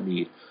fill that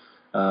need.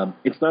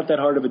 It's not that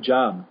hard of a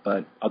job,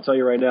 but I'll tell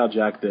you right now,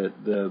 Jack, that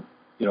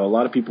a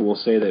lot of people will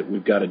say that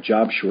we've got a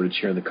job shortage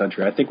here in the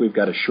country. I think we've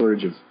got a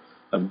shortage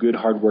of good,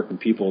 hardworking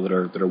people that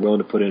are willing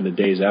to put in a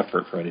day's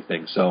effort for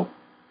anything. So.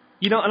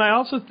 You know, and I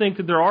also think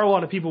that there are a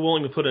lot of people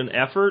willing to put in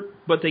effort,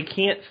 but they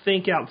can't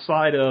think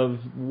outside of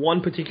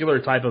one particular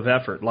type of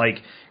effort,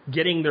 like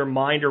getting their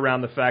mind around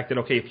the fact that,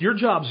 okay, if your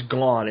job's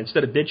gone,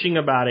 instead of bitching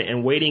about it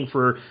and waiting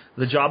for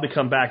the job to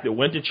come back that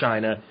went to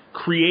China,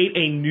 create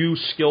a new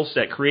skill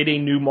set, create a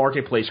new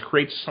marketplace,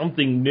 create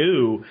something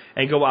new,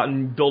 and go out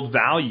and build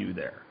value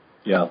there.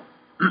 Yeah.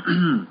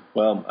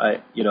 Well,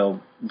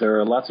 there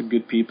are lots of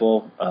good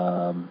people.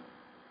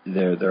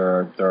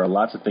 There are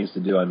lots of things to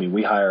do. I mean,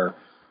 we hire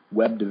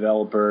web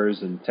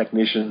developers and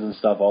technicians and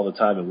stuff all the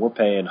time, and we're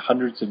paying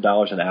hundreds of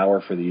dollars an hour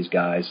for these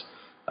guys,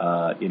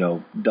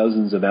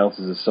 dozens of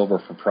ounces of silver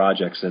for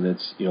projects, and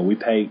it's, we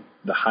pay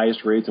the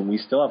highest rates, and we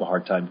still have a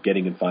hard time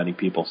getting and finding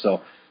people.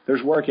 So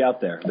there's work out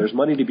there. There's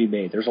money to be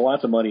made. There's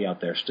lots of money out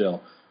there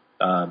still.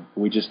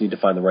 We just need to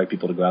find the right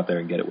people to go out there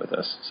and get it with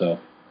us. So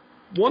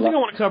one thing I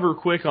want to cover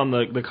quick on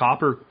the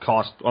copper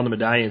cost on the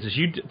medallions is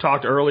you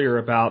talked earlier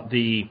about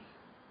the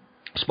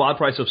spot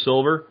price of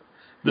silver.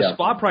 The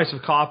spot price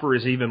of copper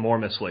is even more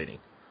misleading,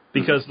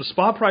 because the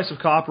spot price of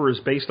copper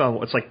is based on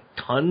what's like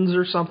tons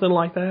or something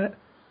like that.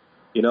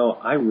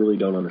 I really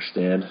don't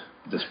understand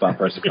the spot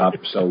price of copper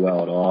so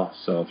well at all.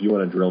 So if you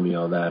want to drill me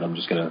on that, I'm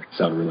just going to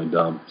sound really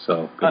dumb.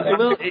 So I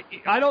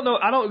don't know.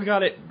 I don't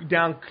got it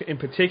down in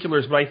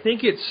particulars, but I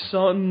think it's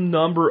some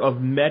number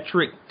of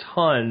metric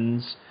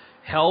tons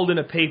held in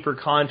a paper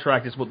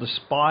contract is what the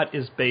spot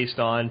is based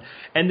on.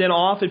 And then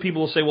often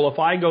people will say, well, if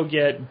I go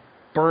get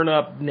burn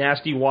up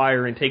nasty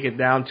wire and take it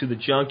down to the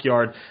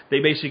junkyard, they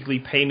basically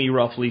pay me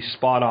roughly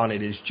spot on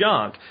it as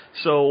junk.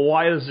 So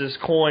why is this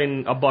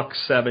coin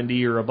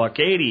 $1.70 or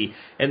 $1.80?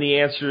 And the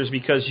answer is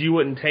because you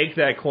wouldn't take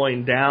that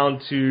coin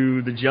down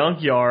to the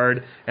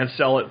junkyard and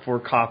sell it for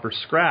copper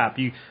scrap.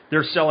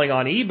 They're selling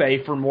on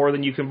eBay for more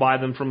than you can buy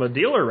them from a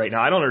dealer right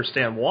now. I don't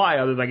understand why,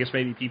 other than I guess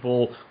maybe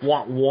people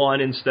want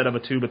one instead of a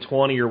tube of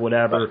 20 or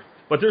whatever.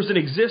 But there's an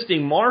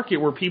existing market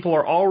where people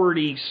are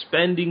already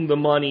spending the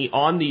money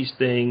on these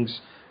things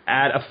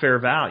at a fair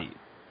value.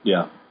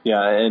 Yeah,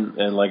 and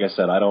like I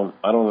said, I don't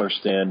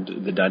understand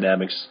the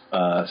dynamics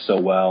so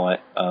well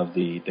of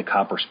the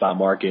copper spot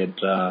market.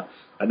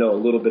 I know a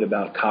little bit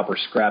about copper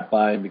scrap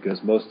buying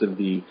because most of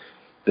the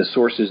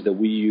sources that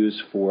we use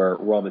for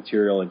raw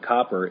material in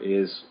copper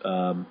is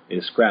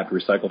scrapped,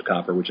 recycled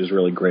copper, which is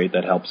really great.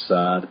 That helps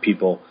the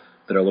people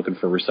that are looking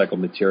for recycled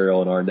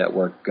material in our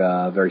network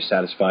very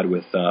satisfied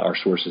with our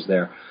sources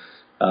there.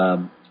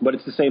 But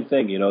it's the same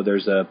thing,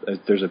 there's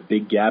a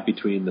big gap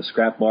between the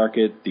scrap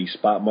market, the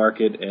spot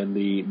market, and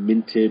the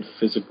minted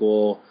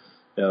physical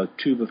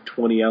tube of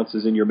 20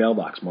 ounces in your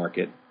mailbox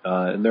market.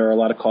 And there are a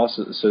lot of costs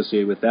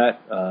associated with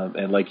that.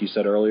 And like you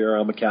said earlier,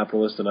 I'm a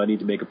capitalist and I need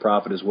to make a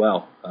profit as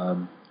well.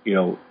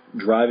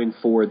 Driving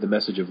forward the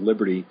message of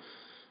liberty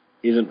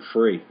isn't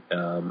free.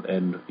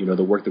 And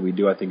the work that we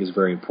do, I think, is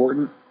very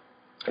important.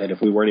 And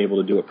if we weren't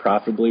able to do it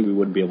profitably, we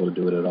wouldn't be able to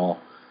do it at all.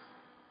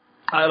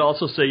 I'd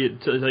also tell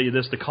you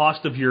this: the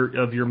cost of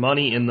your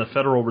money in the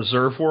Federal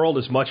Reserve world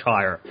is much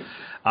higher,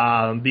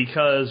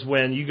 because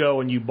when you go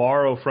and you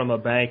borrow from a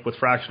bank with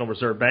fractional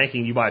reserve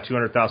banking, you buy a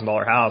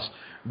 $200,000 house.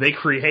 They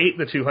create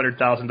the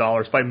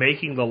 $200,000 by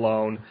making the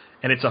loan,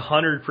 and it's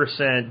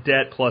 100%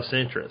 debt plus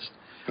interest.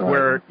 Right.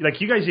 Where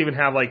you guys even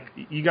have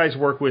you guys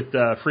work with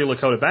Free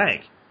Lakota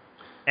Bank,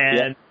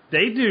 and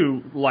they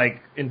do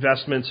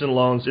investments and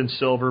loans in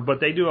silver,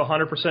 but they do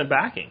 100%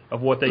 backing of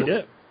what they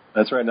do.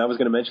 That's right, and I was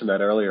going to mention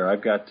that earlier.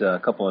 I've got a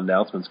couple of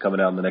announcements coming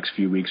out in the next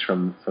few weeks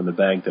from the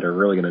bank that are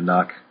really going to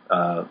knock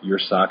your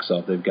socks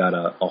off. They've got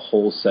a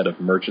whole set of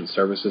merchant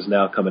services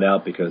now coming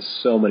out because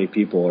so many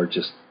people are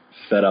just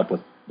fed up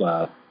with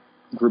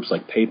groups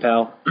like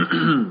PayPal.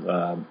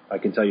 I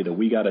can tell you that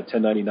we got a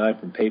 1099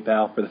 from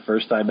PayPal for the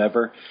first time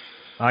ever.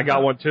 I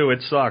got one too.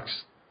 It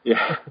sucks.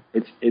 Yeah,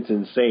 it's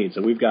insane.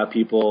 So we've got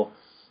people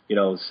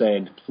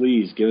saying,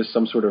 please give us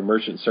some sort of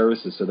merchant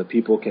services so that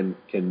people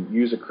can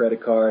use a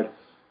credit card,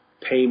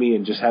 pay me,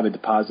 and just have it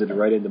deposited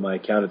right into my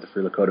account at the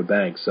Free Lakota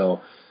Bank.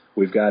 So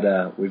we've got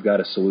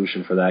a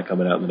solution for that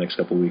coming out in the next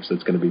couple of weeks.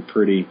 That's going to be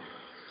pretty.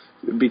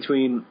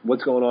 Between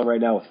what's going on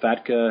right now with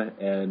FATCA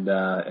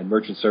and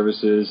merchant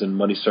services and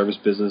money service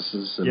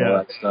businesses and all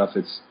that stuff,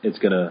 it's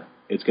gonna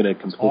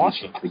completely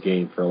change the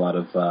game for a lot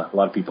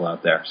of people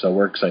out there. So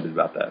we're excited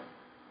about that.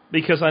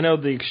 Because I know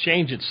the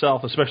exchange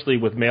itself, especially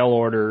with mail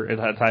order and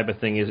that type of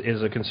thing,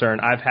 is a concern.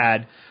 I've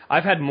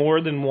had more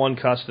than one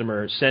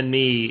customer send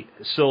me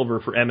silver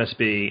for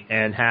MSB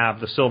and have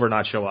the silver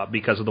not show up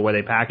because of the way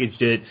they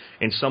packaged it,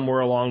 and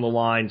somewhere along the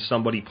line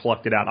somebody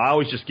plucked it out. I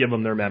always just give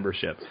them their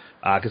membership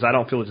because I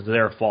don't feel it's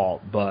their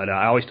fault. But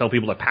I always tell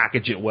people to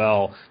package it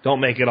well,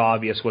 don't make it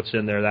obvious what's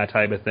in there, that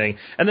type of thing.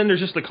 And then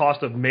there's just the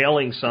cost of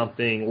mailing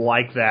something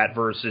like that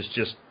versus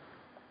just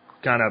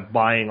kind of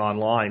buying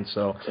online.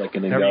 So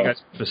whenever you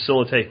guys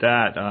facilitate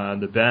that,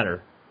 the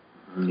better.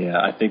 Yeah,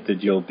 I think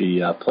that you'll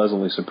be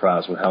pleasantly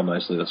surprised with how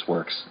nicely this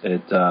works.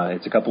 It's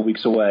a couple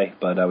weeks away,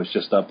 but I was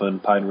just up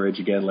in Pine Ridge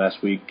again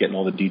last week, getting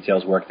all the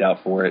details worked out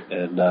for it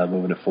and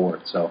moving it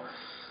forward. So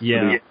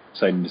it'll be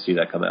exciting to see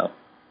that come out.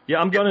 Yeah,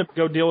 I'm going to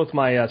go deal with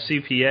my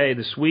CPA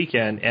this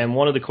weekend, and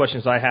one of the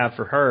questions I have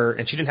for her,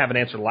 and she didn't have an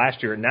answer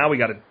last year, and now we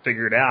got to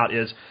figure it out,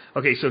 is,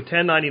 okay, so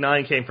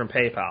 1099 came from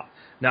PayPal.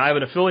 Now, I have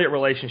an affiliate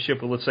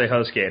relationship with, let's say,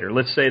 HostGator.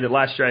 Let's say that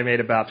last year I made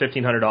about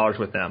 $1,500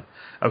 with them.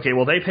 Okay,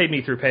 well, they paid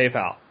me through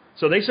PayPal.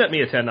 So they sent me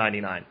a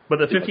 1099. But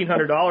the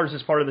 $1,500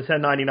 is part of the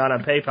 1099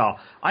 on PayPal.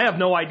 I have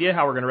no idea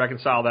how we're going to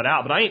reconcile that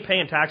out, but I ain't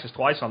paying taxes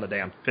twice on the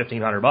damn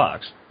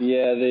 $1,500.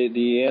 Yeah,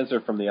 the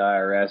answer from the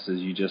IRS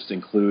is you just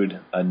include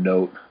a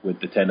note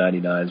with the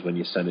 1099s when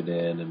you send it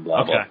in and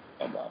blah, blah,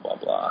 blah, blah, blah,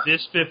 blah.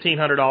 This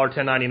 $1,500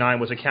 1099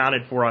 was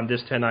accounted for on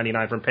this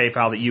 1099 from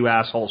PayPal that you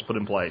assholes put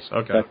in place.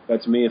 Okay.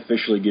 That's me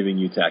officially giving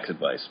you tax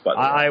advice. By the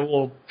way. I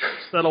will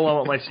settle on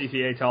what my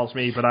CPA tells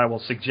me, but I will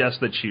suggest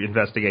that you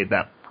investigate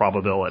that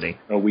probability.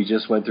 We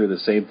just went through the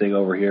same thing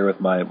over here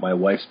with my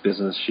wife's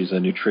business. She's a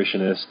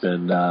nutritionist,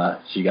 and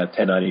she got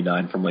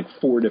 1099 from like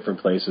 4 different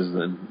places,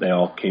 and they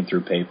all came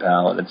through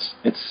PayPal. And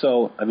it's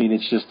so, I mean,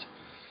 it's just,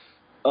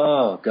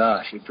 oh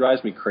gosh, it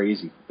drives me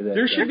crazy.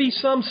 There should be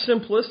some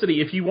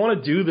simplicity. If you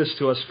want to do this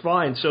to us,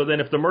 fine. So then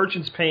if the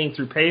merchant's paying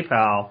through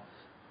PayPal,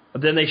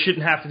 then they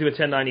shouldn't have to do a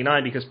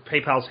 1099 because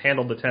PayPal's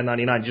handled the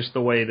 1099 just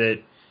the way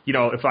that,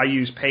 if I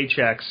use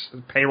Paychecks,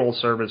 payroll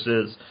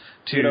services,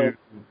 to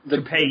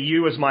pay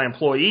you as my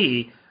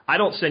employee, I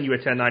don't send you a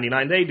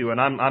 1099, they do, and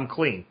I'm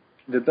clean.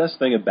 the best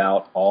thing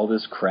about all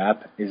this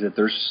crap is that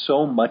there's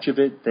so much of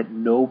it that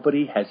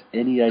nobody has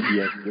any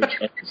idea which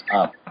ends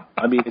up.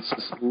 I mean, it's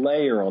just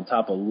layer on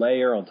top of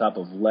layer on top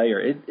of layer.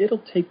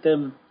 It'll take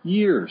them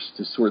years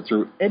to sort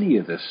through any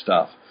of this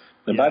stuff.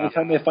 And by the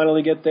time they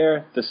finally get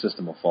there, the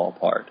system will fall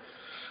apart.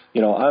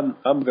 You know,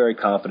 I'm very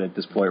confident at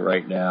this point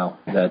right now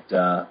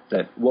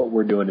that what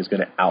we're doing is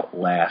going to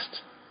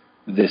outlast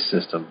this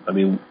system. I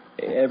mean,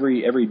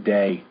 every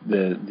day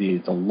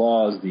the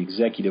laws, the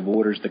executive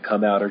orders that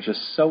come out are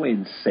just so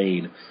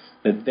insane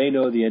that they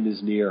know the end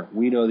is near.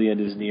 We know the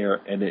end is near,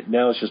 and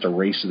now it's just a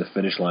race to the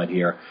finish line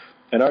here.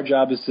 And our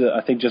job is to,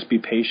 I think, just be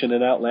patient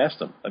and outlast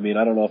them. I mean,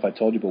 I don't know if I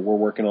told you, but we're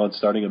working on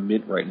starting a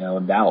mint right now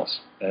in Dallas,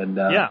 and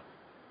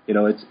you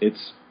know,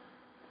 it's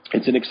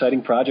an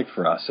exciting project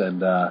for us,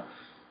 and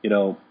you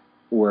know,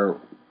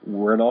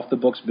 we're an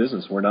off-the-books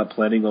business. We're not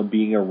planning on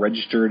being a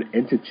registered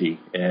entity.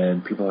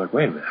 And people are like,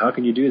 wait a minute, how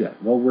can you do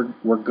that? Well,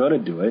 we're going to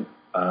do it.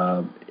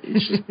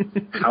 It's just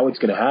how it's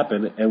going to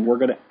happen, and we're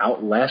going to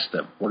outlast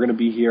them. We're going to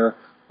be here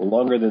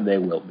longer than they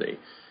will be.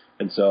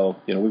 And so,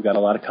 you know, we've got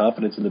a lot of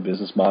confidence in the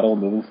business model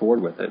and moving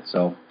forward with it.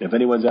 So if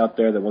anyone's out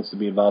there that wants to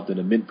be involved in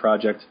a mint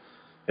project,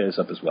 hit us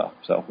up as well.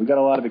 So we've got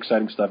a lot of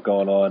exciting stuff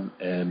going on,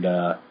 and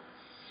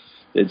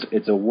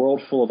it's a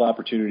world full of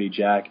opportunity,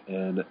 Jack,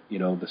 and, you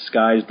know, the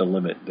sky's the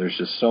limit. There's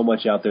just so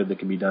much out there that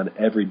can be done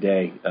every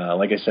day.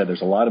 Like I said,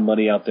 there's a lot of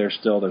money out there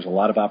still. There's a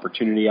lot of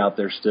opportunity out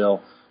there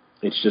still.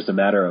 It's just a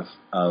matter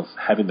of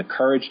having the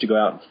courage to go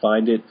out and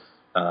find it,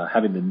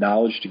 having the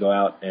knowledge to go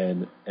out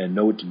and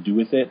know what to do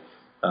with it.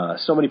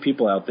 So many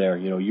people out there,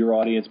 you know, your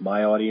audience,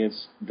 my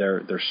audience,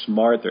 they're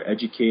smart, they're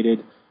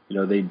educated. You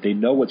know, they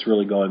know what's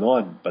really going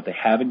on, but they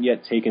haven't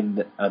yet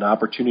taken an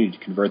opportunity to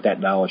convert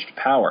that knowledge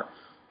to power.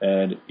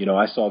 And, you know,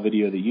 I saw a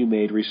video that you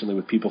made recently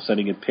with people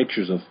sending in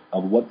pictures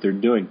of what they're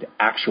doing to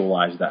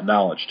actualize that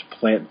knowledge, to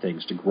plant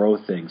things, to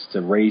grow things,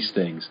 to raise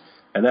things.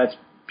 And that's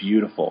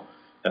beautiful.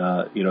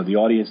 You know, the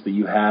audience that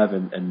you have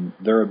and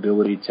their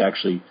ability to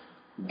actually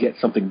get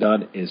something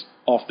done is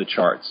off the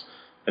charts.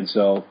 And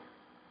so,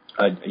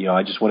 you know,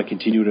 I just want to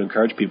continue to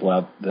encourage people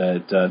out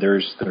that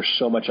there's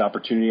so much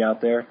opportunity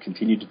out there.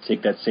 Continue to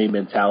take that same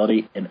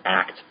mentality and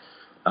act.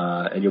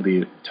 And you'll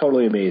be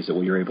totally amazed at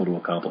what you're able to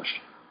accomplish.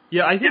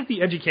 Yeah, I think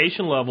the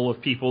education level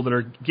of people that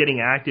are getting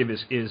active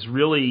is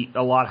really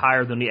a lot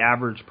higher than the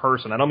average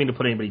person. I don't mean to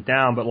put anybody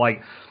down, but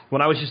like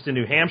when I was just in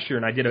New Hampshire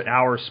and I did an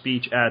hour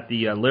speech at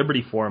the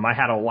Liberty Forum, I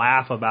had a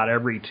laugh about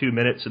every 2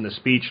 minutes in the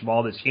speech of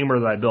all this humor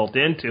that I built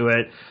into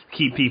it,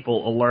 keep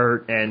people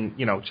alert and,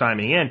 you know,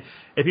 chiming in.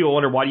 If people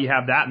wonder, why do you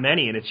have that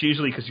many? And it's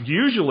usually because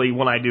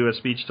when I do a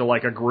speech to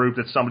like a group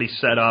that somebody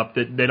set up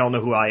that they don't know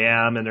who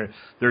I am and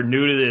they're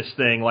new to this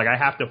thing, like I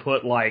have to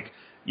put like,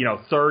 you know,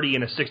 30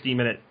 in a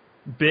 60-minute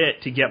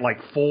bit to get like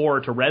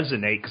 4 to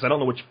resonate because I don't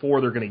know which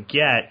 4 they're going to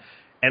get.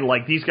 And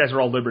like these guys are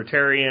all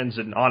libertarians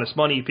and honest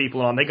money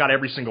people, and they got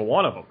every single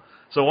one of them.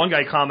 So one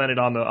guy commented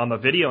on the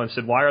video and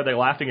said, "Why are they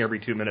laughing every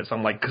 2 minutes?"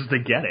 I'm like, "Because they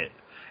get it."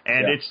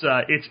 And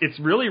it's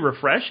really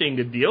refreshing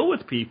to deal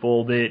with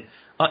people that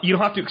you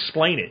don't have to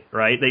explain it,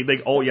 right?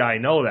 They oh yeah, I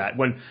know that.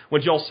 When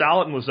Joel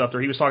Salatin was up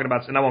there, he was talking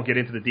about, and I won't get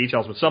into the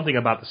details, but something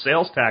about the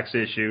sales tax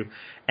issue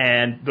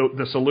and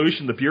the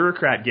solution the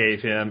bureaucrat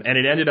gave him, and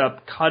it ended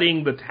up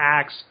cutting the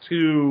tax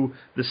to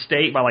the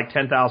state by like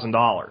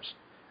 $10,000.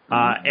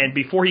 And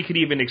before he could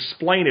even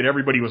explain it,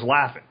 everybody was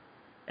laughing.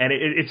 And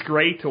it's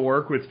great to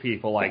work with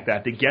people like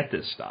that to get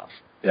this stuff.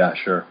 Yeah,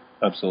 sure,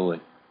 absolutely.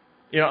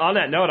 You know, on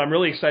that note, I'm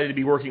really excited to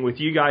be working with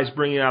you guys,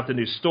 bringing out the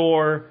new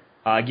store.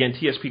 Again,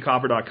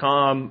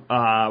 tspcopper.com.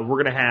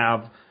 We're going to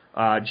have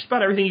just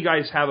about everything you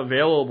guys have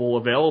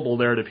available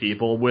there to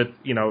people with,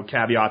 you know,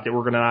 caveat that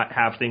we're going to not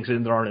have things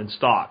in that aren't in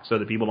stock so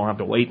that people don't have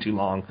to wait too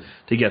long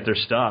to get their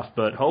stuff.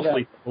 But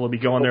hopefully we'll be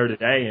going there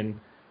today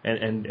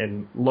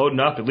and loading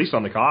up, at least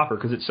on the copper,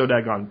 because it's so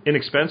daggone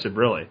inexpensive,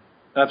 really.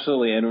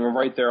 Absolutely, and we're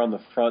right there on the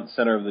front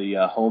center of the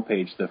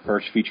homepage. The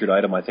first featured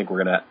item I think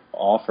we're going to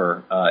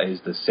offer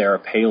is the Sarah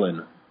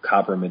Palin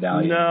copper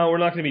medallion. No, we're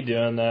not going to be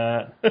doing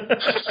that.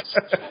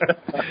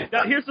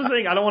 Now, here's the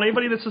thing. I don't want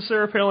anybody that's a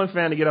Sarah Palin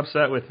fan to get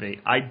upset with me.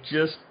 I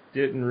just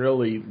didn't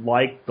really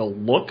like the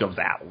look of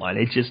that one.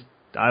 It just,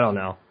 I don't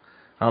know.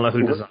 I don't know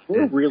who designed it.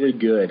 We're really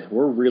good.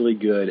 We're really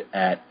good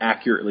at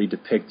accurately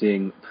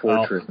depicting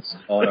portraits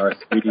on our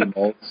 3D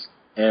molds,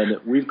 and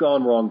we've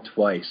gone wrong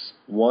twice.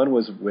 One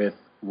was with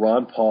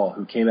Ron Paul,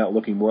 who came out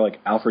looking more like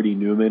Alfred E.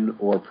 Newman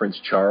or Prince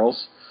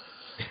Charles.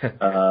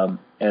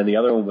 And the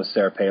other one was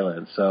Sarah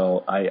Palin.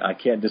 So I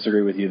can't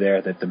disagree with you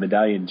there that the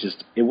medallion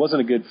just, it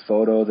wasn't a good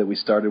photo that we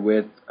started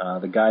with.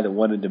 The guy that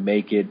wanted to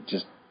make it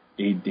just,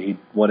 he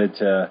wanted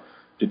to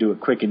do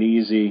it quick and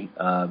easy.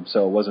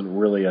 So it wasn't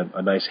really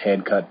a nice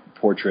hand-cut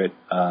portrait.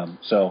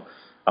 So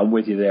I'm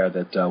with you there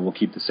that we'll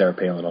keep the Sarah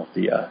Palin off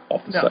the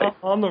site.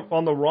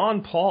 On the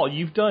Ron Paul,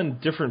 you've done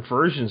different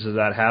versions of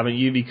that, haven't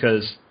you?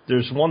 Because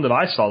there's one that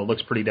I saw that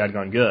looks pretty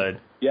dadgone good.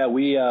 Yeah,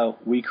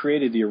 we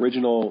created the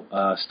original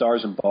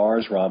Stars and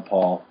Bars Ron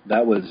Paul.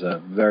 That was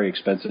a very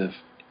expensive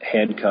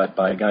hand cut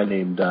by a guy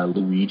named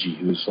Luigi,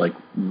 who's like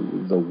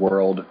the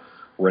world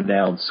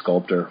renowned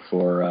sculptor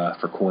for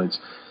coins.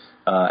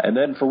 And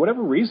then for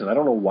whatever reason, I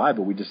don't know why,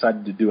 but we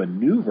decided to do a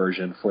new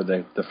version for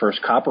the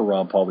first copper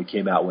Ron Paul we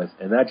came out with,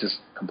 and that just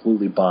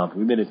completely bombed.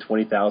 We minted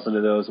 20,000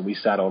 of those, and we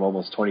sat on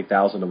almost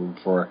 20,000 of them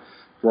for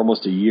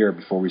almost a year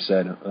before we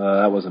said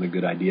that wasn't a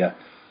good idea.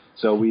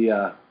 So we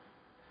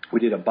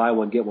did a buy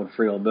one get one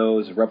free on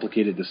those,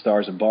 replicated the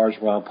Stars and Bars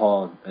Ron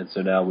Paul, and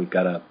so now we've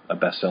got a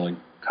best-selling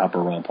copper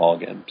Ron Paul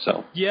again.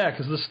 So yeah,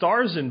 because the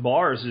Stars and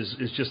Bars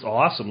is just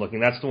awesome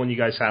looking. That's the one you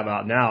guys have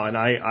out now, and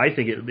I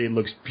think it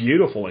looks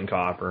beautiful in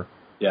copper.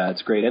 Yeah,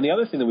 it's great. And the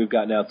other thing that we've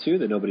got now too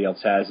that nobody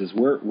else has is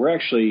we're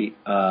actually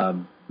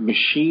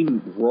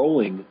machine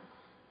rolling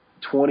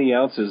 20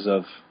 ounces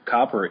of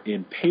copper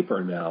in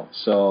paper now.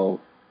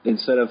 So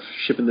instead of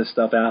shipping this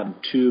stuff out in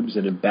tubes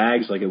and in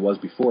bags like it was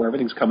before,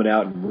 everything's coming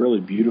out in really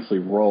beautifully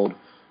rolled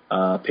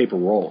paper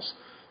rolls.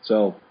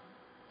 So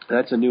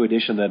that's a new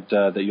addition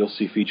that you'll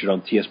see featured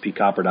on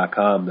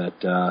tspcopper.com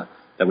that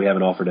we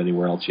haven't offered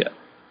anywhere else yet.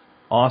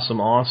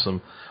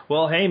 Awesome.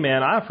 Well, hey,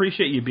 man, I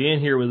appreciate you being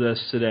here with us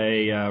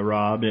today,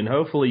 Rob, and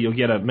hopefully you'll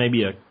get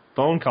maybe a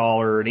phone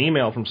call or an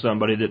email from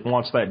somebody that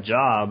wants that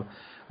job.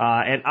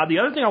 And the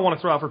other thing I want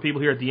to throw out for people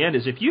here at the end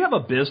is if you have a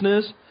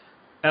business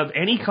of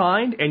any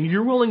kind and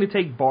you're willing to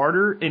take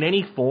barter in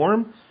any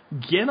form,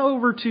 get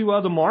over to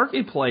the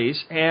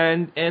marketplace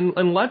and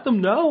let them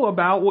know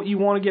about what you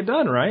want to get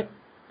done, right?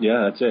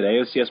 Yeah, that's it.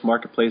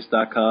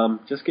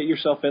 AOCSmarketplace.com. Just get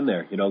yourself in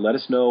there. Let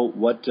us know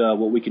what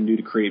we can do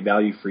to create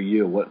value for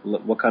you.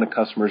 What kind of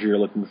customers you're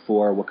looking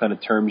for. What kind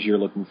of terms you're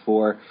looking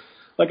for.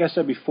 Like I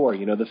said before,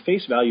 the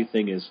face value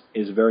thing is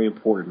very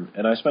important.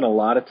 And I spent a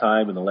lot of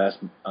time in the last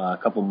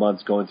couple of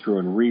months going through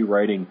and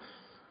rewriting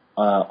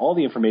all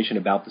the information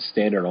about the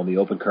standard on the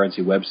Open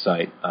Currency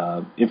website,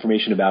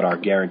 information about our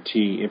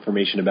guarantee,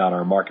 information about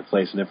our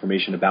marketplace, and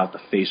information about the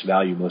face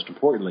value, most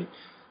importantly.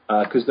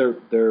 Because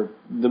they're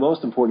the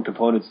most important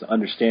components to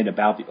understand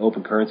about the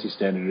Open Currency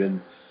standard,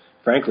 and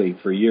frankly,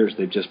 for years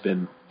they've just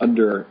been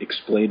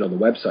under-explained on the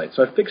website.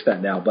 So I fixed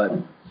that now. But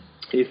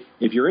if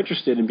you're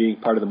interested in being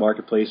part of the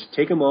marketplace,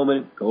 take a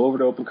moment, go over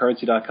to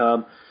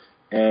OpenCurrency.com,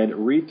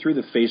 and read through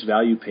the face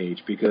value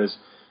page, because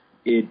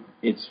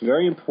it's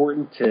very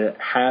important to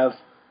have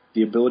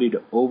the ability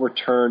to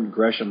overturn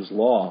Gresham's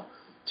law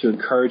to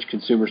encourage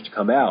consumers to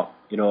come out.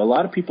 A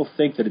lot of people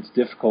think that it's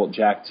difficult,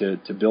 Jack, to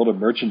build a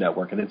merchant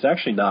network, and it's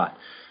actually not.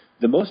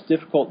 The most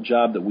difficult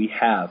job that we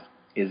have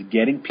is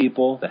getting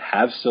people that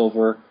have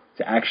silver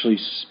to actually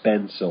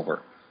spend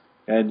silver.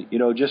 And,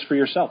 just for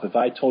yourself, if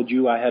I told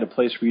you I had a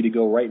place for you to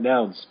go right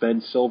now and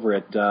spend silver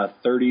at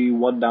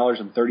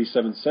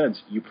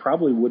 $31.37, you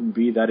probably wouldn't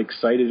be that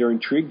excited or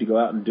intrigued to go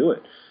out and do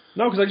it.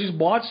 No, because I just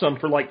bought some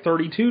for like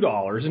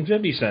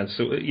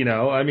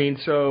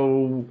 $32.50.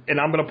 So, and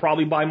I'm going to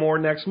probably buy more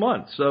next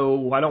month.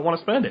 So I don't want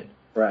to spend it.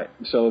 Right.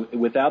 So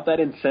without that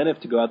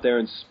incentive to go out there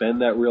and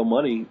spend that real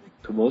money,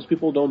 most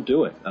people don't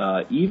do it.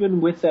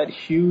 Even with that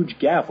huge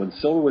gap, when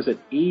silver was at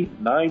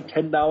 $8, $9,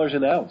 $10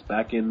 an ounce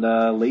back in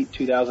late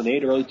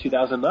 2008, early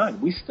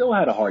 2009, we still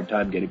had a hard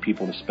time getting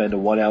people to spend a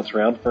 1 ounce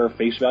round for a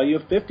face value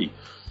of 50.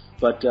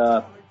 But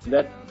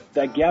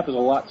that gap is a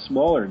lot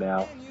smaller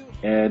now.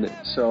 And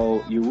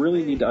so you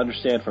really need to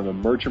understand from a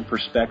merchant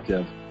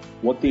perspective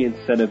what the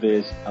incentive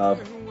is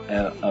of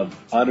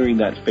honoring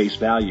that face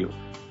value.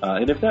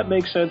 And if that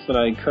makes sense, then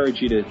I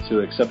encourage you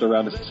to accept a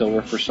round of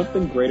silver for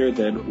something greater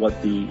than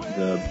what the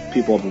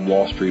people up in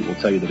Wall Street will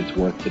tell you that it's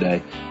worth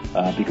today.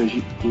 Because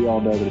we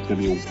all know that it's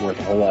going to be worth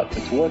a whole lot.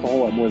 It's worth a whole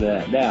lot more than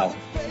that now.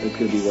 It's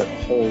going to be worth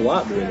a whole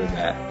lot more than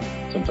that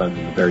sometime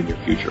in the very near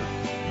future.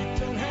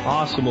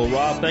 Awesome. Well,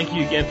 Rob, thank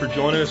you again for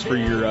joining us for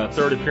your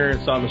third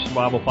appearance on the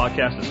Survival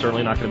Podcast. It's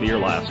certainly not going to be your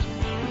last.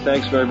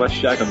 Thanks very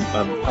much, Jack. I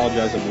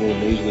apologize. I'm a little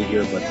nasally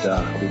here, but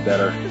I'll be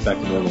better. Back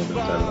to normal in no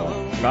time at all.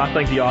 I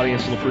think the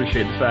audience will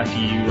appreciate the fact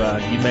that you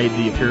made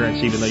the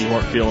appearance even though you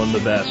weren't feeling the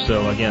best.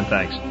 So, again,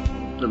 thanks.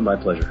 My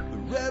pleasure.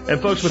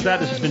 And, folks, with that,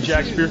 this has been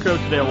Jack Spirko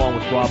today along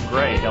with Rob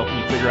Gray, helping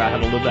you figure out how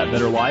to live that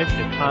better life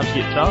if times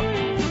get tough,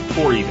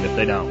 or even if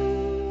they don't.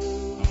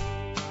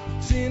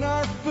 It's in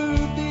our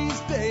food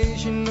these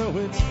days,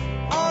 it's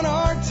on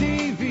our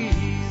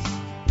TVs.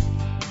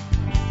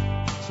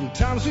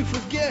 Sometimes we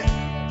forget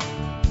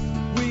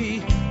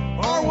we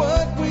are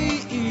what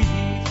we eat.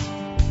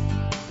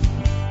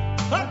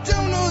 I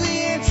don't know the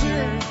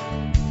answer.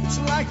 It's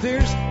like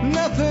there's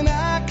nothing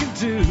I can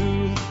do.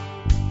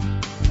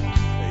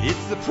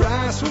 It's the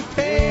price we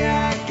pay,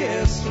 I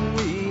guess, when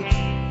we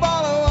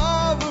follow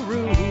all the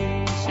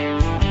rules.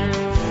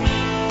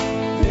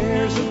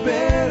 There's a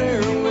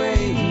better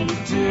way to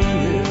do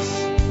this.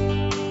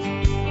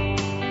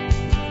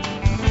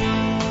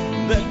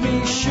 Let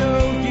me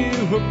show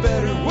you a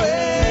better way.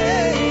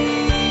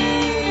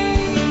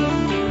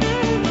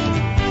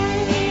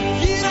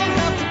 You don't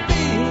have to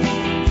be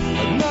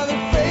another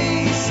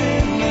face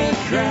in the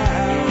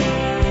crowd.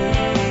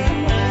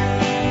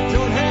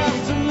 Don't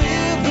have to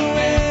live the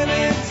way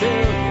they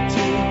tell you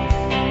to.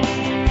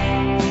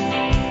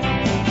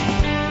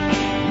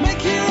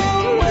 Make your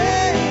own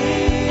way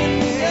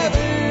and the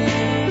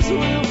others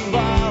will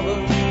follow.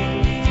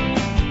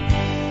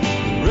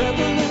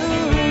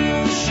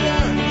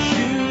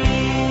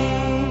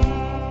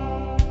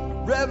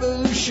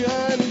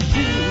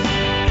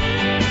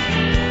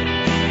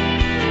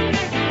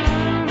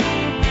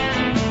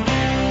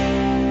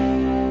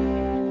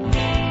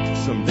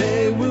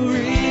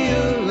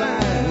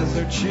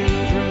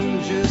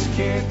 children just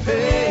can't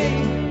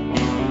pay.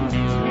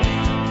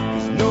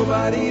 'Cause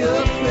nobody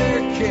up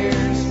there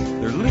cares.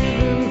 They're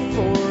living